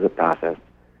 how is it processed.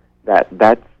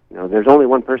 That's there's only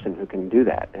one person who can do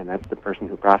that, and that's the person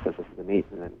who processes the meat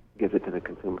and then gives it to the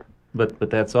consumer. But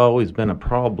that's always been a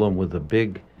problem with the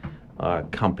big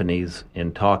companies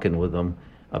in talking with them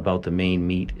about the Maine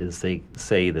meat is they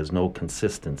say there's no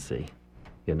consistency,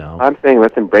 I'm saying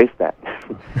let's embrace that.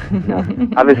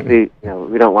 Obviously,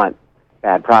 we don't want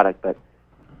bad product, but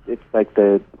it's like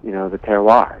the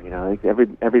terroir. Like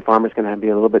every farmer's going to be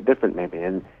a little bit different, maybe,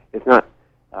 and it's not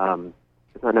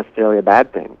necessarily a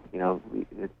bad thing.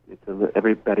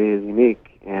 Everybody is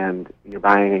unique, and you're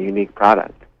buying a unique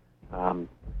product.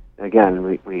 Again,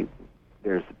 you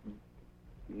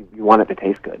want it to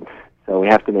taste good, so we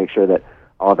have to make sure that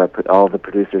all the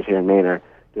producers here in Maine are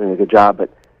doing a good job. But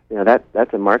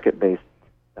that's a market-based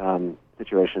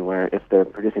situation where if they're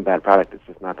producing bad product, it's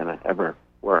just not going to ever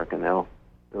work, and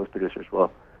those producers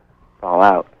will fall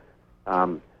out.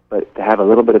 But to have a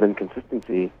little bit of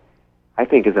inconsistency, I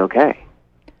think, is okay.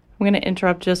 I'm going to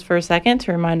interrupt just for a second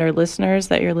to remind our listeners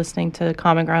that you're listening to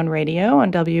Common Ground Radio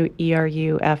on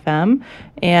WERU-FM,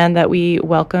 and that we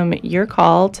welcome your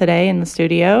call today in the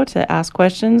studio to ask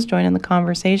questions, join in the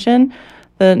conversation.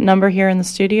 The number here in the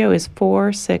studio is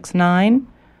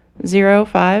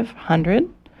 469-0500,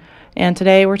 and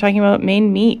today we're talking about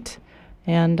Maine meat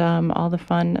and all the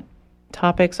fun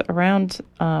topics around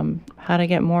how to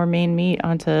get more Maine meat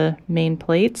onto Maine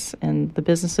plates and the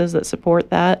businesses that support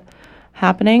that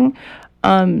happening.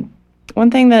 One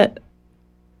thing that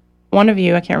one of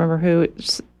you, I can't remember who,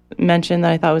 mentioned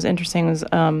that I thought was interesting was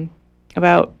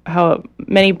about how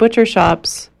many butcher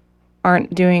shops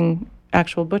aren't doing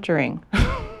actual butchering.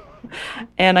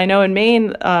 And I know in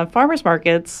Maine, farmers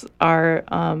markets are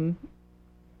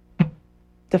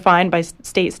defined by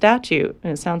state statute,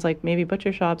 and it sounds like maybe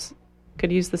butcher shops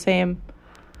could use the same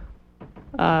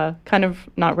kind of,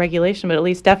 not regulation, but at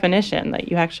least definition, that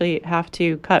you actually have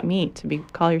to cut meat to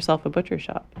call yourself a butcher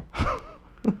shop.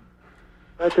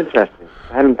 That's interesting.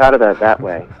 I hadn't thought about it that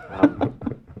way.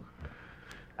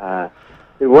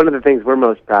 One of the things we're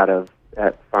most proud of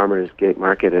at Farmers Gate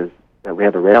Market is that we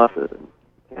have a rail system,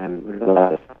 and there's a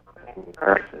lot of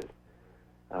carcasses.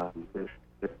 We've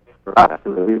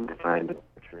defined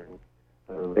butchering.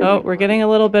 We're getting a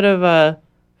little bit of a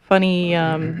funny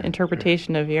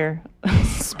interpretation of your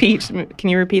speech. Can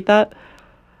you repeat that?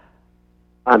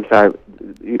 I'm sorry.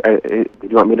 Do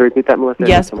you want me to repeat that, Melissa?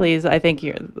 Yes, please. I think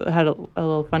you had a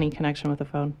little funny connection with the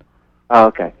phone. Oh,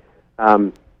 okay.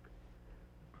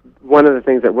 One of the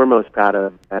things that we're most proud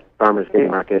of at Farmers Gate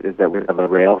Market is that we have a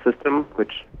rail system,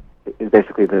 which is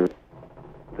basically the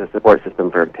support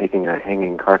system for taking a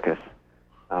hanging carcass,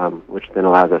 which then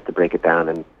allows us to break it down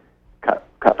and cut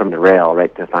from the rail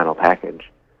right to final package,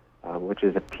 which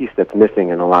is a piece that's missing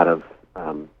in a lot of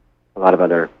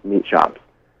other meat shops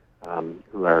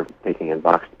who are taking in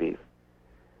boxed beef.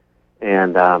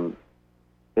 And so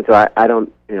I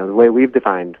don't, the way we've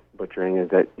defined butchering is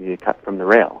that you cut from the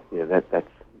rail. That's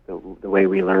the way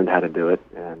we learned how to do it,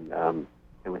 and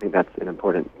we think that's an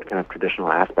important kind of traditional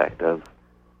aspect of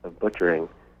butchering.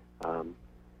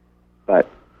 But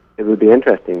it would be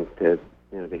interesting to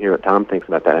hear what Tom thinks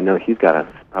about that. I know he's got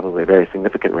probably a very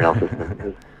significant rail system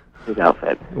in his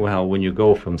outfit. Well, when you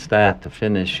go from start to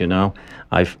finish,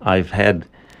 I've had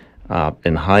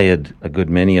and hired a good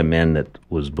many of men that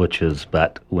was butchers,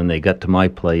 but when they got to my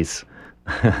place,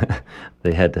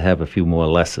 they had to have a few more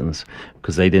lessons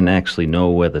because they didn't actually know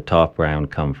where the top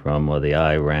round come from or the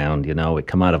eye round. It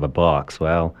come out of a box.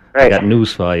 Well, right. I got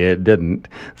news for you. It didn't.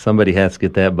 Somebody has to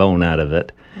get that bone out of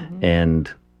it. Mm-hmm.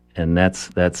 and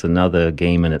that's another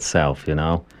game in itself, you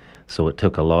know. So it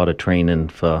took a lot of training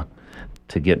to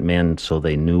get men so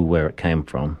they knew where it came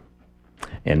from.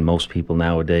 And most people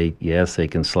nowadays, yes, they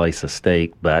can slice a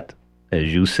steak, but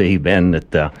as you see, Ben,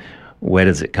 where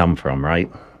does it come from,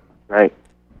 right? Right.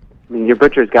 I mean, your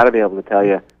butcher's got to be able to tell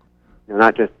you,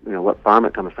 not just what farm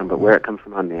it comes from, but where it comes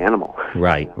from on the animal.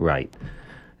 Right, right.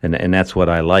 And that's what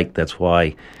I like. That's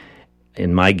why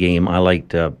in my game I like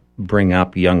to bring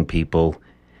up young people,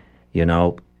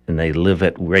 and they live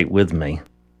it right with me,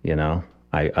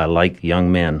 I like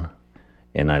young men,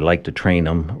 and I like to train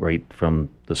them right from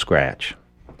the scratch.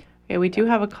 Okay, we do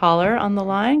have a caller on the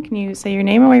line. Can you say your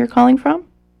name and where you're calling from?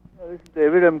 This is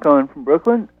David. I'm calling from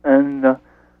Brooklyn, and I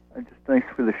just thanks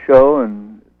for the show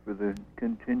and for the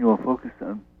continual focus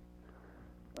on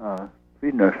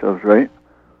feeding ourselves right.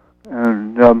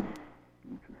 And the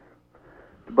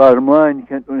bottom line, you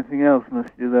can't do anything else unless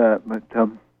you do that. But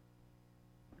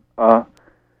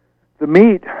the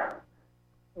meat,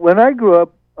 when I grew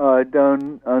up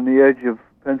down on the edge of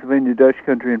Pennsylvania, Dutch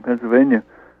country in Pennsylvania,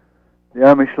 the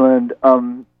Amish land,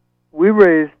 we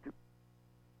raised,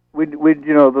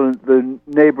 the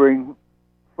neighboring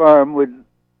farm would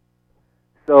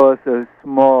sell us a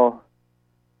small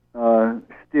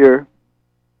steer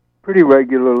pretty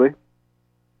regularly,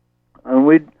 and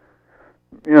we'd,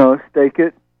 stake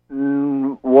it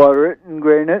and water it and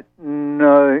grain it and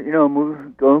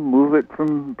move it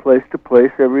from place to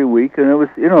place every week, and it was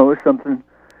something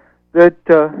that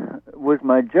was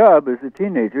my job as a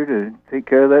teenager to take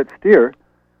care of that steer.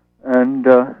 And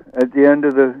at the end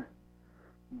of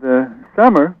the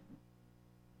summer,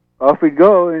 off we'd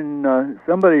go in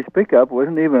somebody's pickup,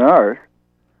 wasn't even ours,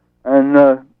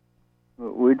 and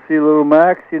we'd see little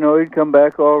Max, he'd come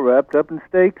back all wrapped up in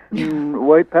steaks and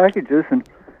white packages, and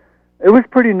it was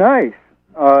pretty nice.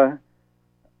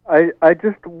 I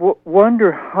just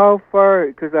wonder how far,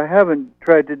 because I haven't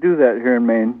tried to do that here in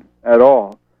Maine at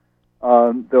all,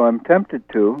 though I'm tempted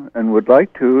to and would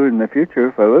like to in the future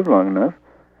if I live long enough,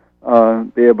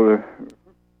 be able to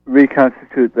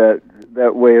reconstitute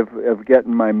that way of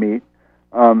getting my meat,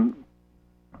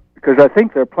 because I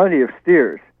think there are plenty of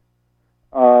steers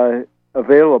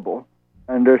available,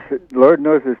 and Lord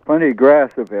knows there's plenty of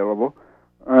grass available,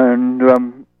 and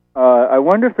I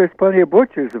wonder if there's plenty of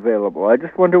butchers available. I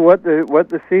just wonder what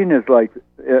the scene is like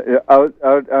out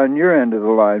on your end of the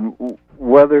line,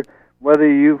 whether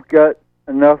you've got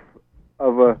enough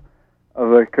of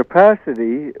a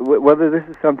capacity, whether this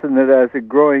is something that as a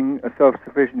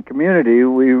self-sufficient community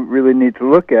we really need to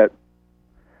look at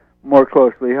more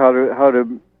closely, how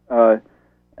to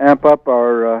amp up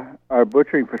our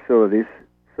butchering facilities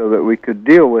so that we could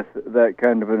deal with that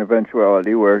kind of an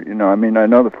eventuality where, I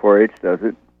know the 4-H does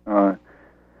it,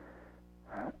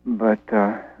 but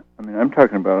I'm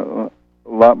talking about a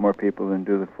lot more people than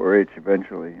do the 4-H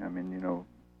eventually.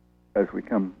 As we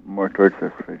come more towards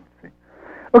self-sufficiency.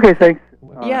 Okay, thanks.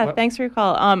 Thanks for your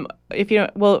call. If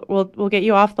we'll get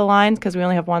you off the lines because we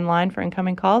only have one line for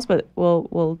incoming calls, but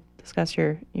we'll discuss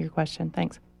your question.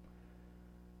 Thanks.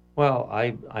 Well,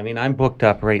 I'm booked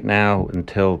up right now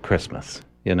until Christmas,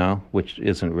 which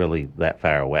isn't really that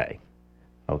far away.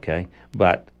 Okay,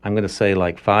 but I'm going to say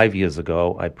like 5 years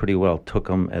ago, I pretty well took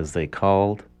them as they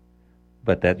called,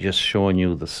 but that just showing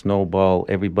you the snowball.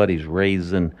 Everybody's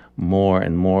raising more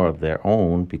and more of their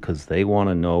own because they want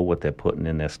to know what they're putting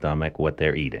in their stomach, what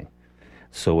they're eating.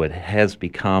 So it has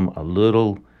become a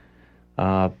little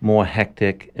more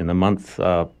hectic in the month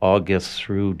of August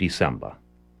through December.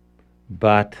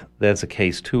 But there's a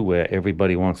case, too, where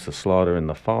everybody wants to slaughter in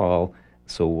the fall.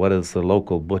 So what does the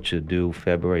local butcher do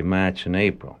February, March, and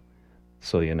April?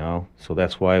 So, so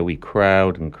that's why we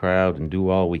crowd and do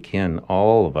all we can,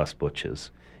 all of us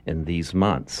butchers, in these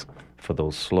months, for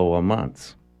those slower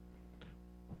months.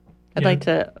 I'd like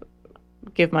to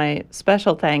give my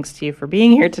special thanks to you for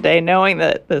being here today, knowing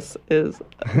that this is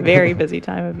a very busy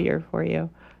time of year for you.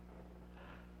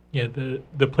 Yeah,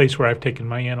 the place where I've taken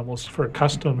my animals for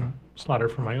custom slaughter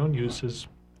for my own use is,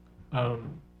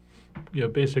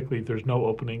 basically there's no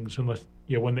openings unless,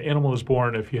 when the animal is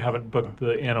born, if you haven't booked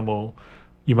the animal,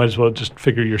 you might as well just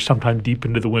figure you're sometime deep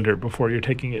into the winter before you're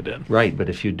taking it in. Right, but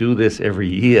if you do this every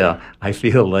year, I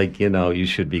feel like, you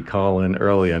should be calling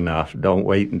early enough. Don't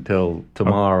wait until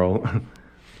tomorrow.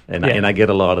 And I get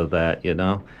a lot of that,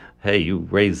 Hey, you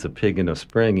raise the pig in the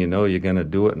spring, you're going to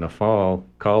do it in the fall.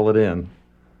 Call it in.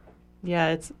 Yeah,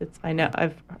 it's. I know.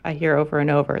 I hear over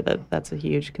and over that that's a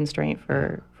huge constraint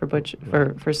for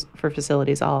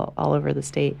facilities all over the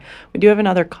state. We do have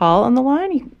another call on the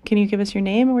line. Can you give us your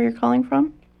name and where you're calling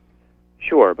from?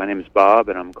 Sure. My name is Bob,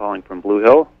 and I'm calling from Blue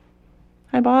Hill.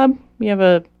 Hi, Bob. We have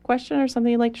a question or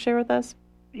something you'd like to share with us?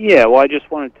 Yeah, well, I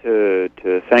just wanted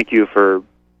to thank you for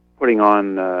putting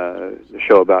on the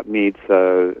show about meats.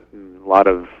 A lot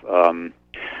of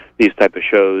these type of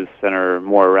shows center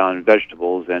more around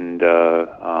vegetables, and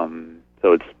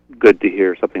so it's good to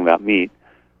hear something about meat.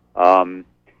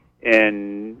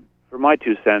 And for my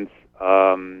 2 cents,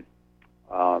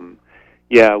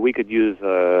 yeah, we could use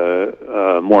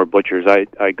more butchers.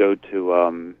 I go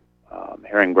to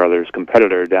Herring Brothers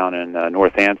competitor down in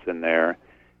North Anson there,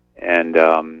 and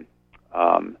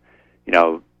you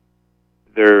know,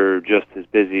 they're just as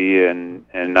busy. And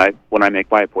when I make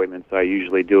my appointments, I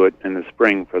usually do it in the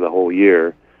spring for the whole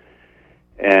year.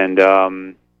 And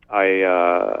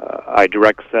I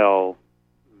direct sell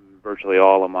virtually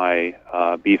all of my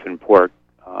beef and pork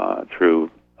through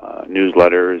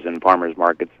newsletters and farmers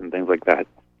markets and things like that.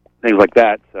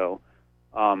 So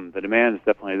the demand is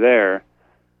definitely there.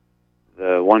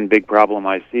 The one big problem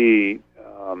I see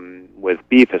with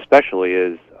beef especially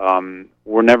is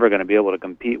we're never going to be able to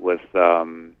compete with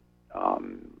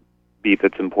beef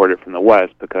that's imported from the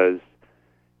West, because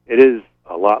it is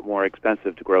a lot more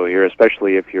expensive to grow here,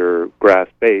 especially if you're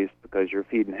grass-based, because you're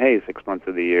feeding hay 6 months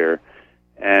of the year.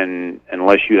 And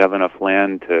unless you have enough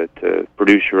land to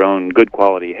produce your own good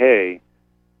quality hay,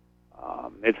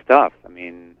 it's tough. I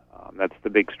mean, that's the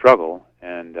big struggle.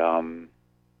 And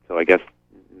so I guess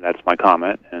that's my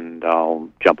comment, and I'll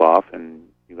jump off and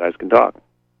you guys can talk.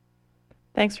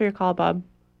 Thanks for your call, Bob.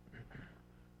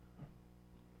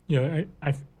 Yeah,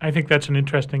 I think that's an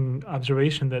interesting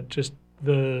observation, that just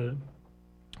the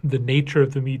nature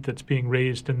of the meat that's being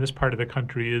raised in this part of the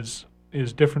country is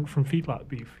different from feedlot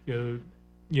beef. You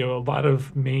know, a lot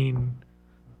of Maine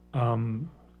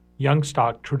young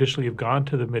stock traditionally have gone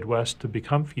to the Midwest to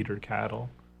become feeder cattle.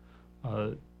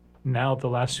 Now, the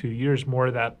last few years, more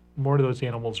of those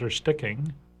animals are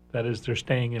sticking. That is, they're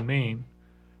staying in Maine.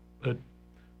 But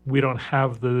we don't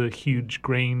have the huge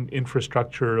grain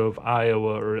infrastructure of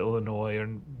Iowa or Illinois,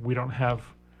 and we don't have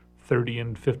 30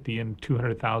 and 50 and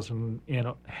 200,000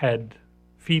 head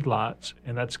feedlots,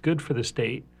 and that's good for the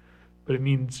state. But it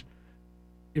means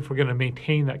if we're going to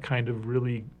maintain that kind of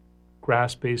really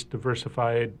grass-based,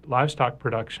 diversified livestock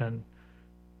production,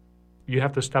 you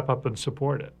have to step up and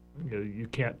support it. You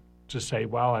can't just say,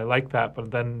 well, I like that,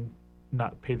 but then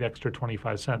not pay the extra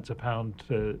 25 cents a pound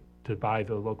to buy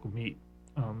the local meat.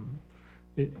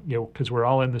 Because we're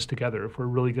all in this together. If we're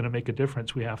really going to make a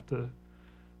difference, we have to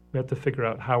figure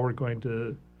out how we're going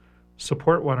to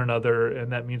support one another,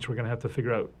 and that means we're going to have to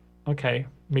figure out, okay,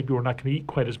 maybe we're not going to eat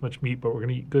quite as much meat, but we're going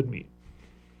to eat good meat.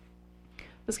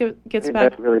 This gets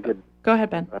back. That's really good. Go ahead,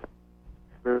 Ben.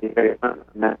 Really very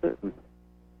message.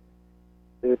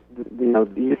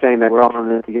 You saying that we're all in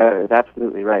this together is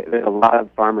absolutely right. There's a lot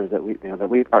of farmers that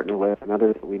we partner with, and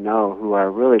others that we know, who are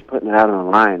really putting it out on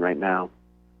the line right now.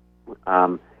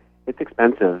 It's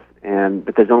expensive,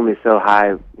 but there's only so high.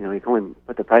 You can only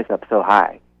put the price up so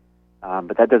high,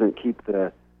 but that doesn't keep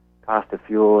the cost of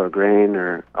fuel or grain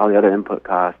or all the other input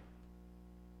costs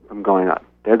from going up.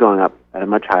 They're going up at a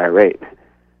much higher rate,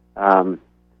 and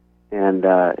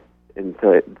so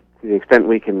to the extent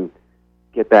we can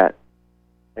get that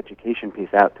education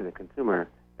piece out to the consumer,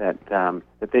 that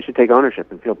they should take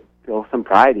ownership and feel some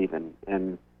pride even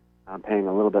in paying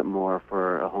a little bit more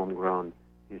for a homegrown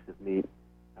piece of meat.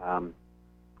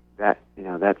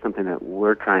 That's something that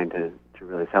we're trying to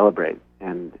really celebrate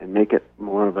and make it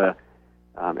more of a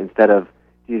instead of,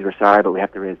 geez, we're sorry, but we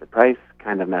have to raise the price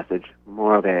kind of message,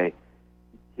 more of a,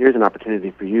 here's an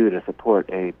opportunity for you to support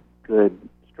a good,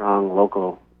 strong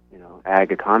local,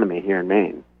 ag economy here in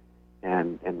Maine,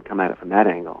 and come at it from that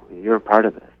angle. You're a part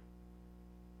of this.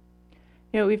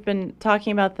 We've been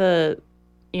talking about the,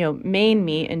 Maine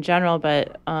meat in general,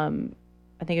 but I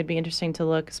think it'd be interesting to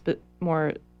look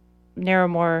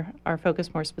narrow our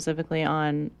focus more specifically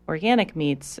on organic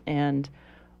meats and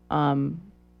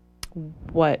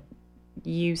what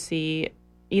you see,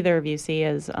 either of you see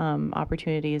as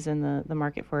opportunities in the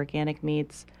market for organic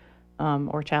meats,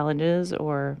 or challenges,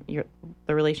 or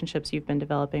the relationships you've been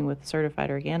developing with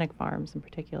certified organic farms in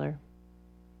particular.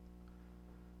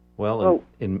 Well,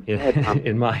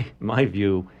 in my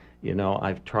view,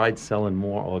 I've tried selling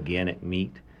more organic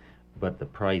meat, but the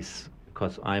price,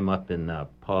 because I'm up in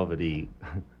poverty,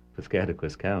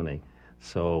 Piscataquis County,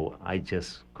 so I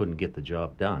just couldn't get the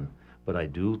job done. But I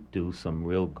do some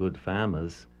real good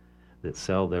farmers that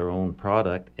sell their own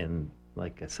product, and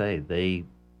like I say, they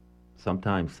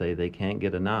sometimes say they can't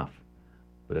get enough.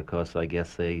 But of course, I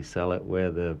guess they sell it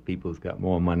where the people's got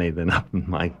more money than up in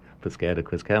my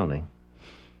Piscataquis County.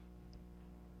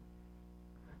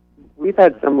 We've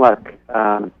had some luck.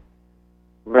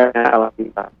 Right now,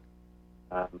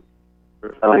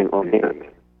 we're selling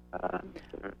organic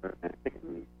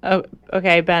chicken. Oh,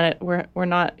 okay, Bennett, we're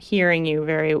not hearing you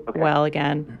very well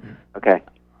again. Okay.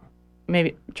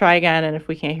 Maybe try again, and if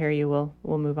we can't hear you,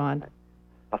 we'll move on.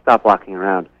 I'll stop walking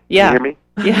around. Yeah. Can you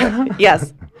hear me? Yeah.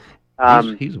 Yes.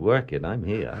 He's working. I'm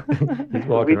here. He's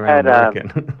walking around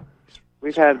working.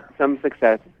 We've had some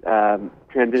success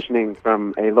transitioning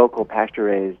from a local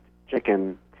pasture-raised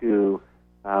chicken to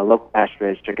local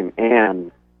pasture-raised chicken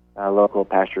and local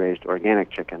pasture-raised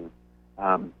organic chicken.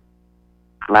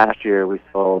 Last year we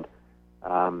sold,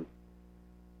 I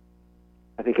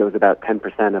think it was about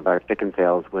 10% of our chicken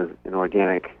sales was an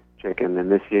organic chicken,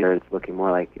 and this year it's looking more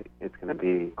like it's going to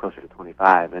be closer to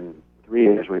 25. In 3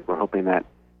 years we're hoping that,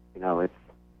 it's,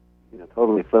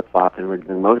 totally flip-flopped, and we're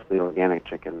doing mostly organic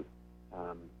chicken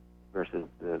versus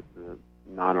the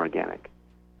non-organic.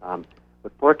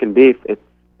 With pork and beef, it's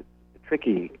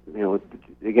tricky.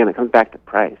 Again, it comes back to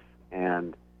price,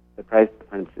 and the price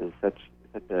difference is such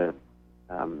a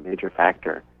major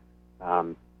factor.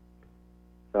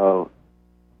 So,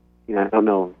 I don't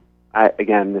know.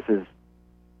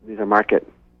 These are market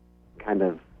kind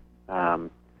of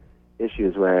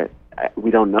issues where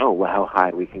we don't know how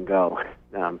high we can go.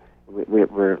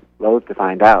 We're loath to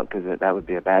find out because that would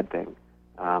be a bad thing.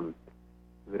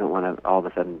 We don't want to all of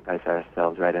a sudden price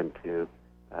ourselves right into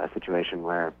a situation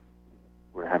where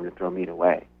we're having to throw meat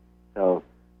away. So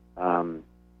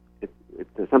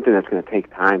it's something that's going to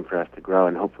take time for us to grow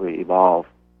and hopefully evolve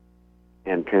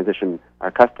and transition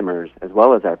our customers as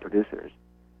well as our producers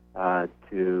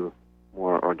to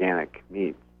more organic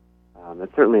meats.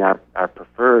 That's certainly our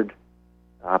preferred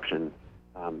option,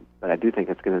 but I do think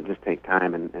it's going to just take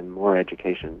time and more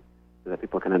education so that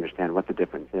people can understand what the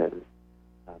difference is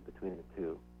between the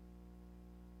two.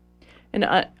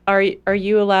 And are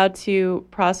you allowed to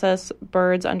process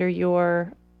birds under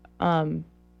your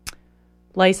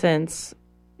license?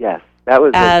 Yes, that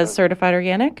was as certified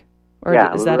organic, or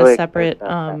is that really a separate?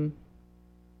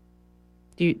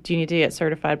 Do you need to get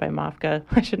certified by MOFGA?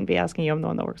 I shouldn't be asking you. I'm the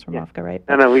one that works for MOFGA, right?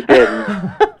 No, we did.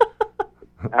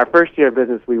 Our first year of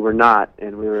business, we were not,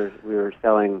 and we were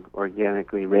selling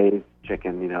organically raised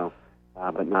chicken,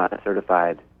 but not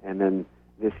certified. And then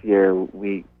this year,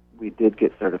 we did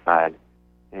get certified,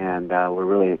 and we're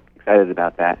really excited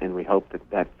about that. And we hope that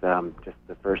that's just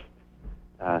the first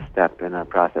step in a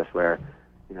process where,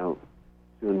 soon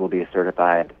we'll be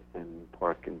certified in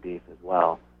pork and beef as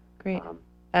well. Great.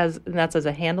 And that's as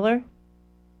a handler?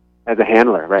 As a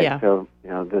handler, right. Yeah. So,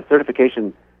 the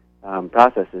certification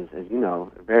process is, as you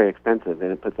know, very expensive,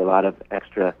 and it puts a lot of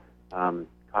extra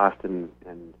cost and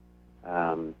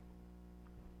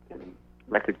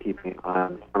record keeping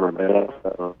on the farmer, but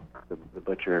also the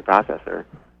butcher processor.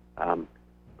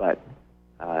 But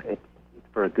it's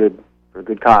for a good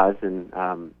cause, and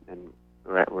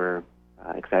we're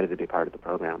excited to be part of the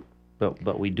program.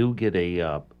 But we do get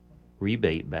a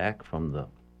rebate back from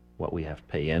what we have to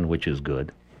pay in, which is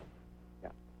good.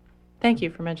 Thank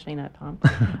you for mentioning that, Tom.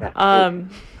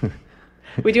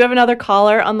 We do have another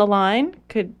caller on the line.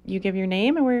 Could you give your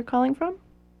name and where you're calling from?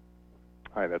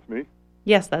 Hi, that's me.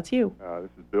 Yes, that's you.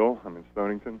 This is Bill. I'm in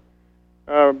Stonington.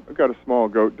 I've got a small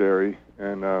goat dairy,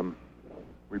 and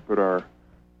we put our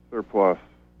surplus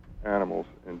animals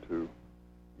into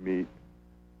meat,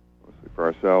 mostly for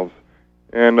ourselves.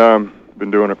 And been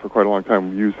doing it for quite a long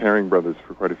time. We used Herring Brothers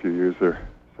for quite a few years. They're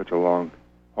such a long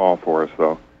haul for us,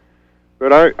 though.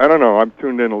 But I don't know. I'm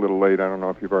tuned in a little late. I don't know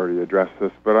if you've already addressed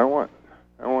this, but I want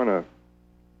to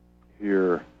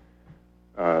hear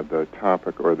the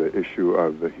topic or the issue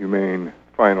of the humane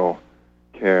final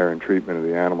care and treatment of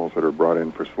the animals that are brought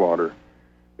in for slaughter.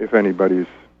 If anybody's,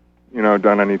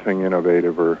 done anything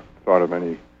innovative or thought of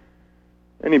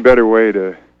any better way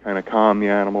to kind of calm the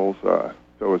animals,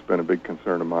 it's always been a big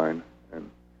concern of mine. And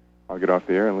I'll get off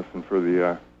the air and listen for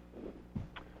the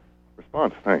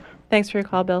response. Thanks. Thanks for your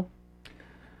call, Bill.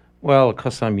 Well,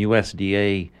 because I'm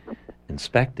USDA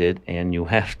inspected, and you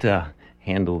have to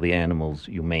handle the animals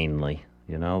humanely.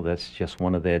 That's just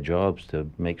one of their jobs, to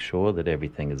make sure that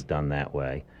everything is done that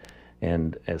way.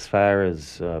 And as far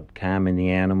as calming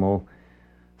the animal,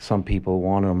 some people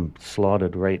want them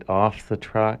slaughtered right off the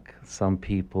truck. Some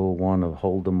people want to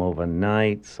hold them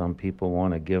overnight. Some people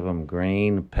want to give them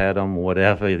grain, pet them,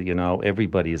 whatever.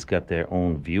 Everybody's got their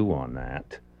own view on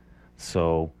that.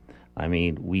 So,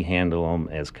 we handle them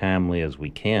as calmly as we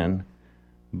can,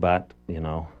 but,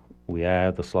 we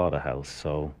are the slaughterhouse,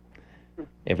 so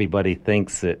everybody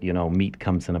thinks that, meat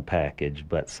comes in a package,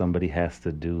 but somebody has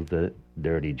to do the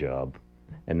dirty job.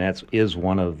 And that is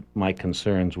one of my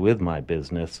concerns with my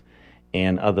business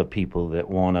and other people that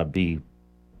want to be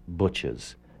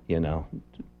butchers,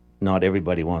 not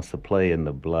everybody wants to play in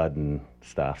the blood and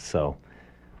stuff. So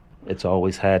it's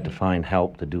always had to find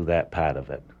help to do that part of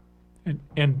it.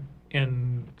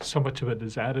 And so much of it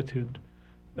is attitude.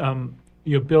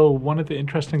 Bill, one of the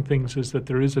interesting things is that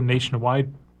there is a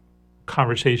nationwide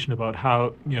conversation about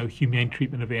how, humane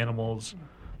treatment of animals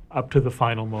up to the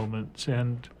final moments.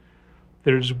 And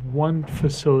there's one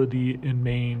facility in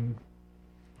Maine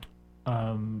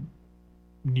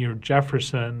near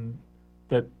Jefferson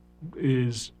that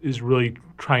is really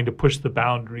trying to push the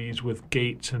boundaries with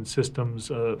gates and systems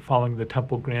following the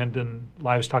Temple Grandin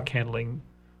livestock handling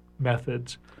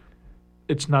methods.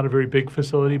 It's not a very big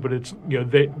facility, but it's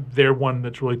they're one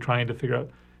that's really trying to figure out,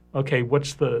 okay,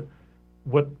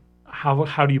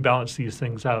 how do you balance these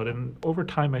things out? And over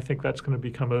time, I think that's going to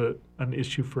become an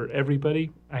issue for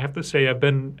everybody. I have to say, I've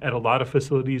been at a lot of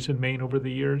facilities in Maine over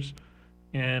the years,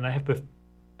 and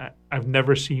I've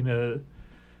never seen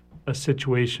a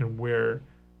situation where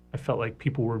I felt like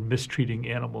people were mistreating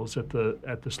animals at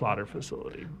the slaughter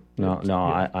facility.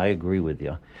 I agree with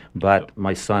you. But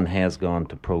my son has gone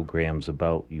to programs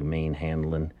about humane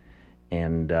handling,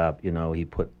 and he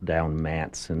put down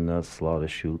mats in the slaughter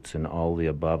chutes and all the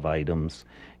above items.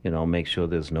 Make sure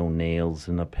there's no nails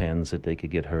in the pens that they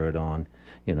could get hurt on.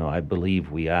 I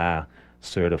believe we are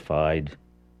certified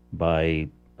by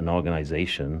an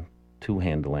organization to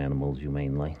handle animals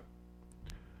humanely.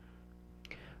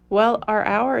 Well, our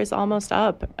hour is almost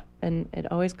up, and it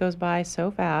always goes by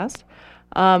so fast.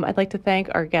 I'd like to thank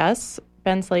our guests,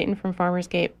 Ben Slayton from Farmers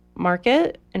Gate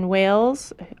Market in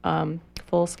Wales,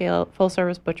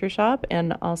 full-service butcher shop,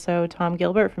 and also Tom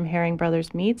Gilbert from Herring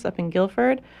Brothers Meats up in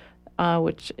Guilford,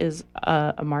 which is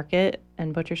a market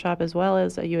and butcher shop as well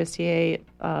as a USDA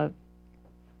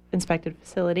inspected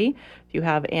facility. If you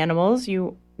have animals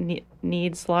you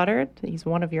need slaughtered, he's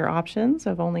one of your options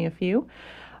of only a few.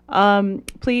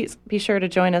 Please be sure to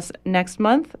join us next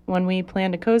month when we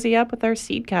plan to cozy up with our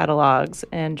seed catalogs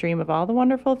and dream of all the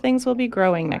wonderful things we'll be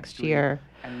growing next year.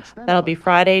 That'll be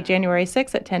Friday, January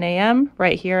 6th at 10 a.m.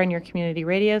 right here on your community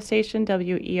radio station,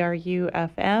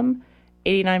 WERU-FM,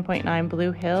 89.9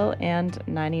 Blue Hill and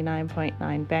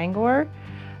 99.9 Bangor.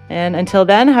 And until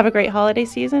then, have a great holiday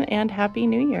season and Happy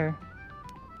New Year.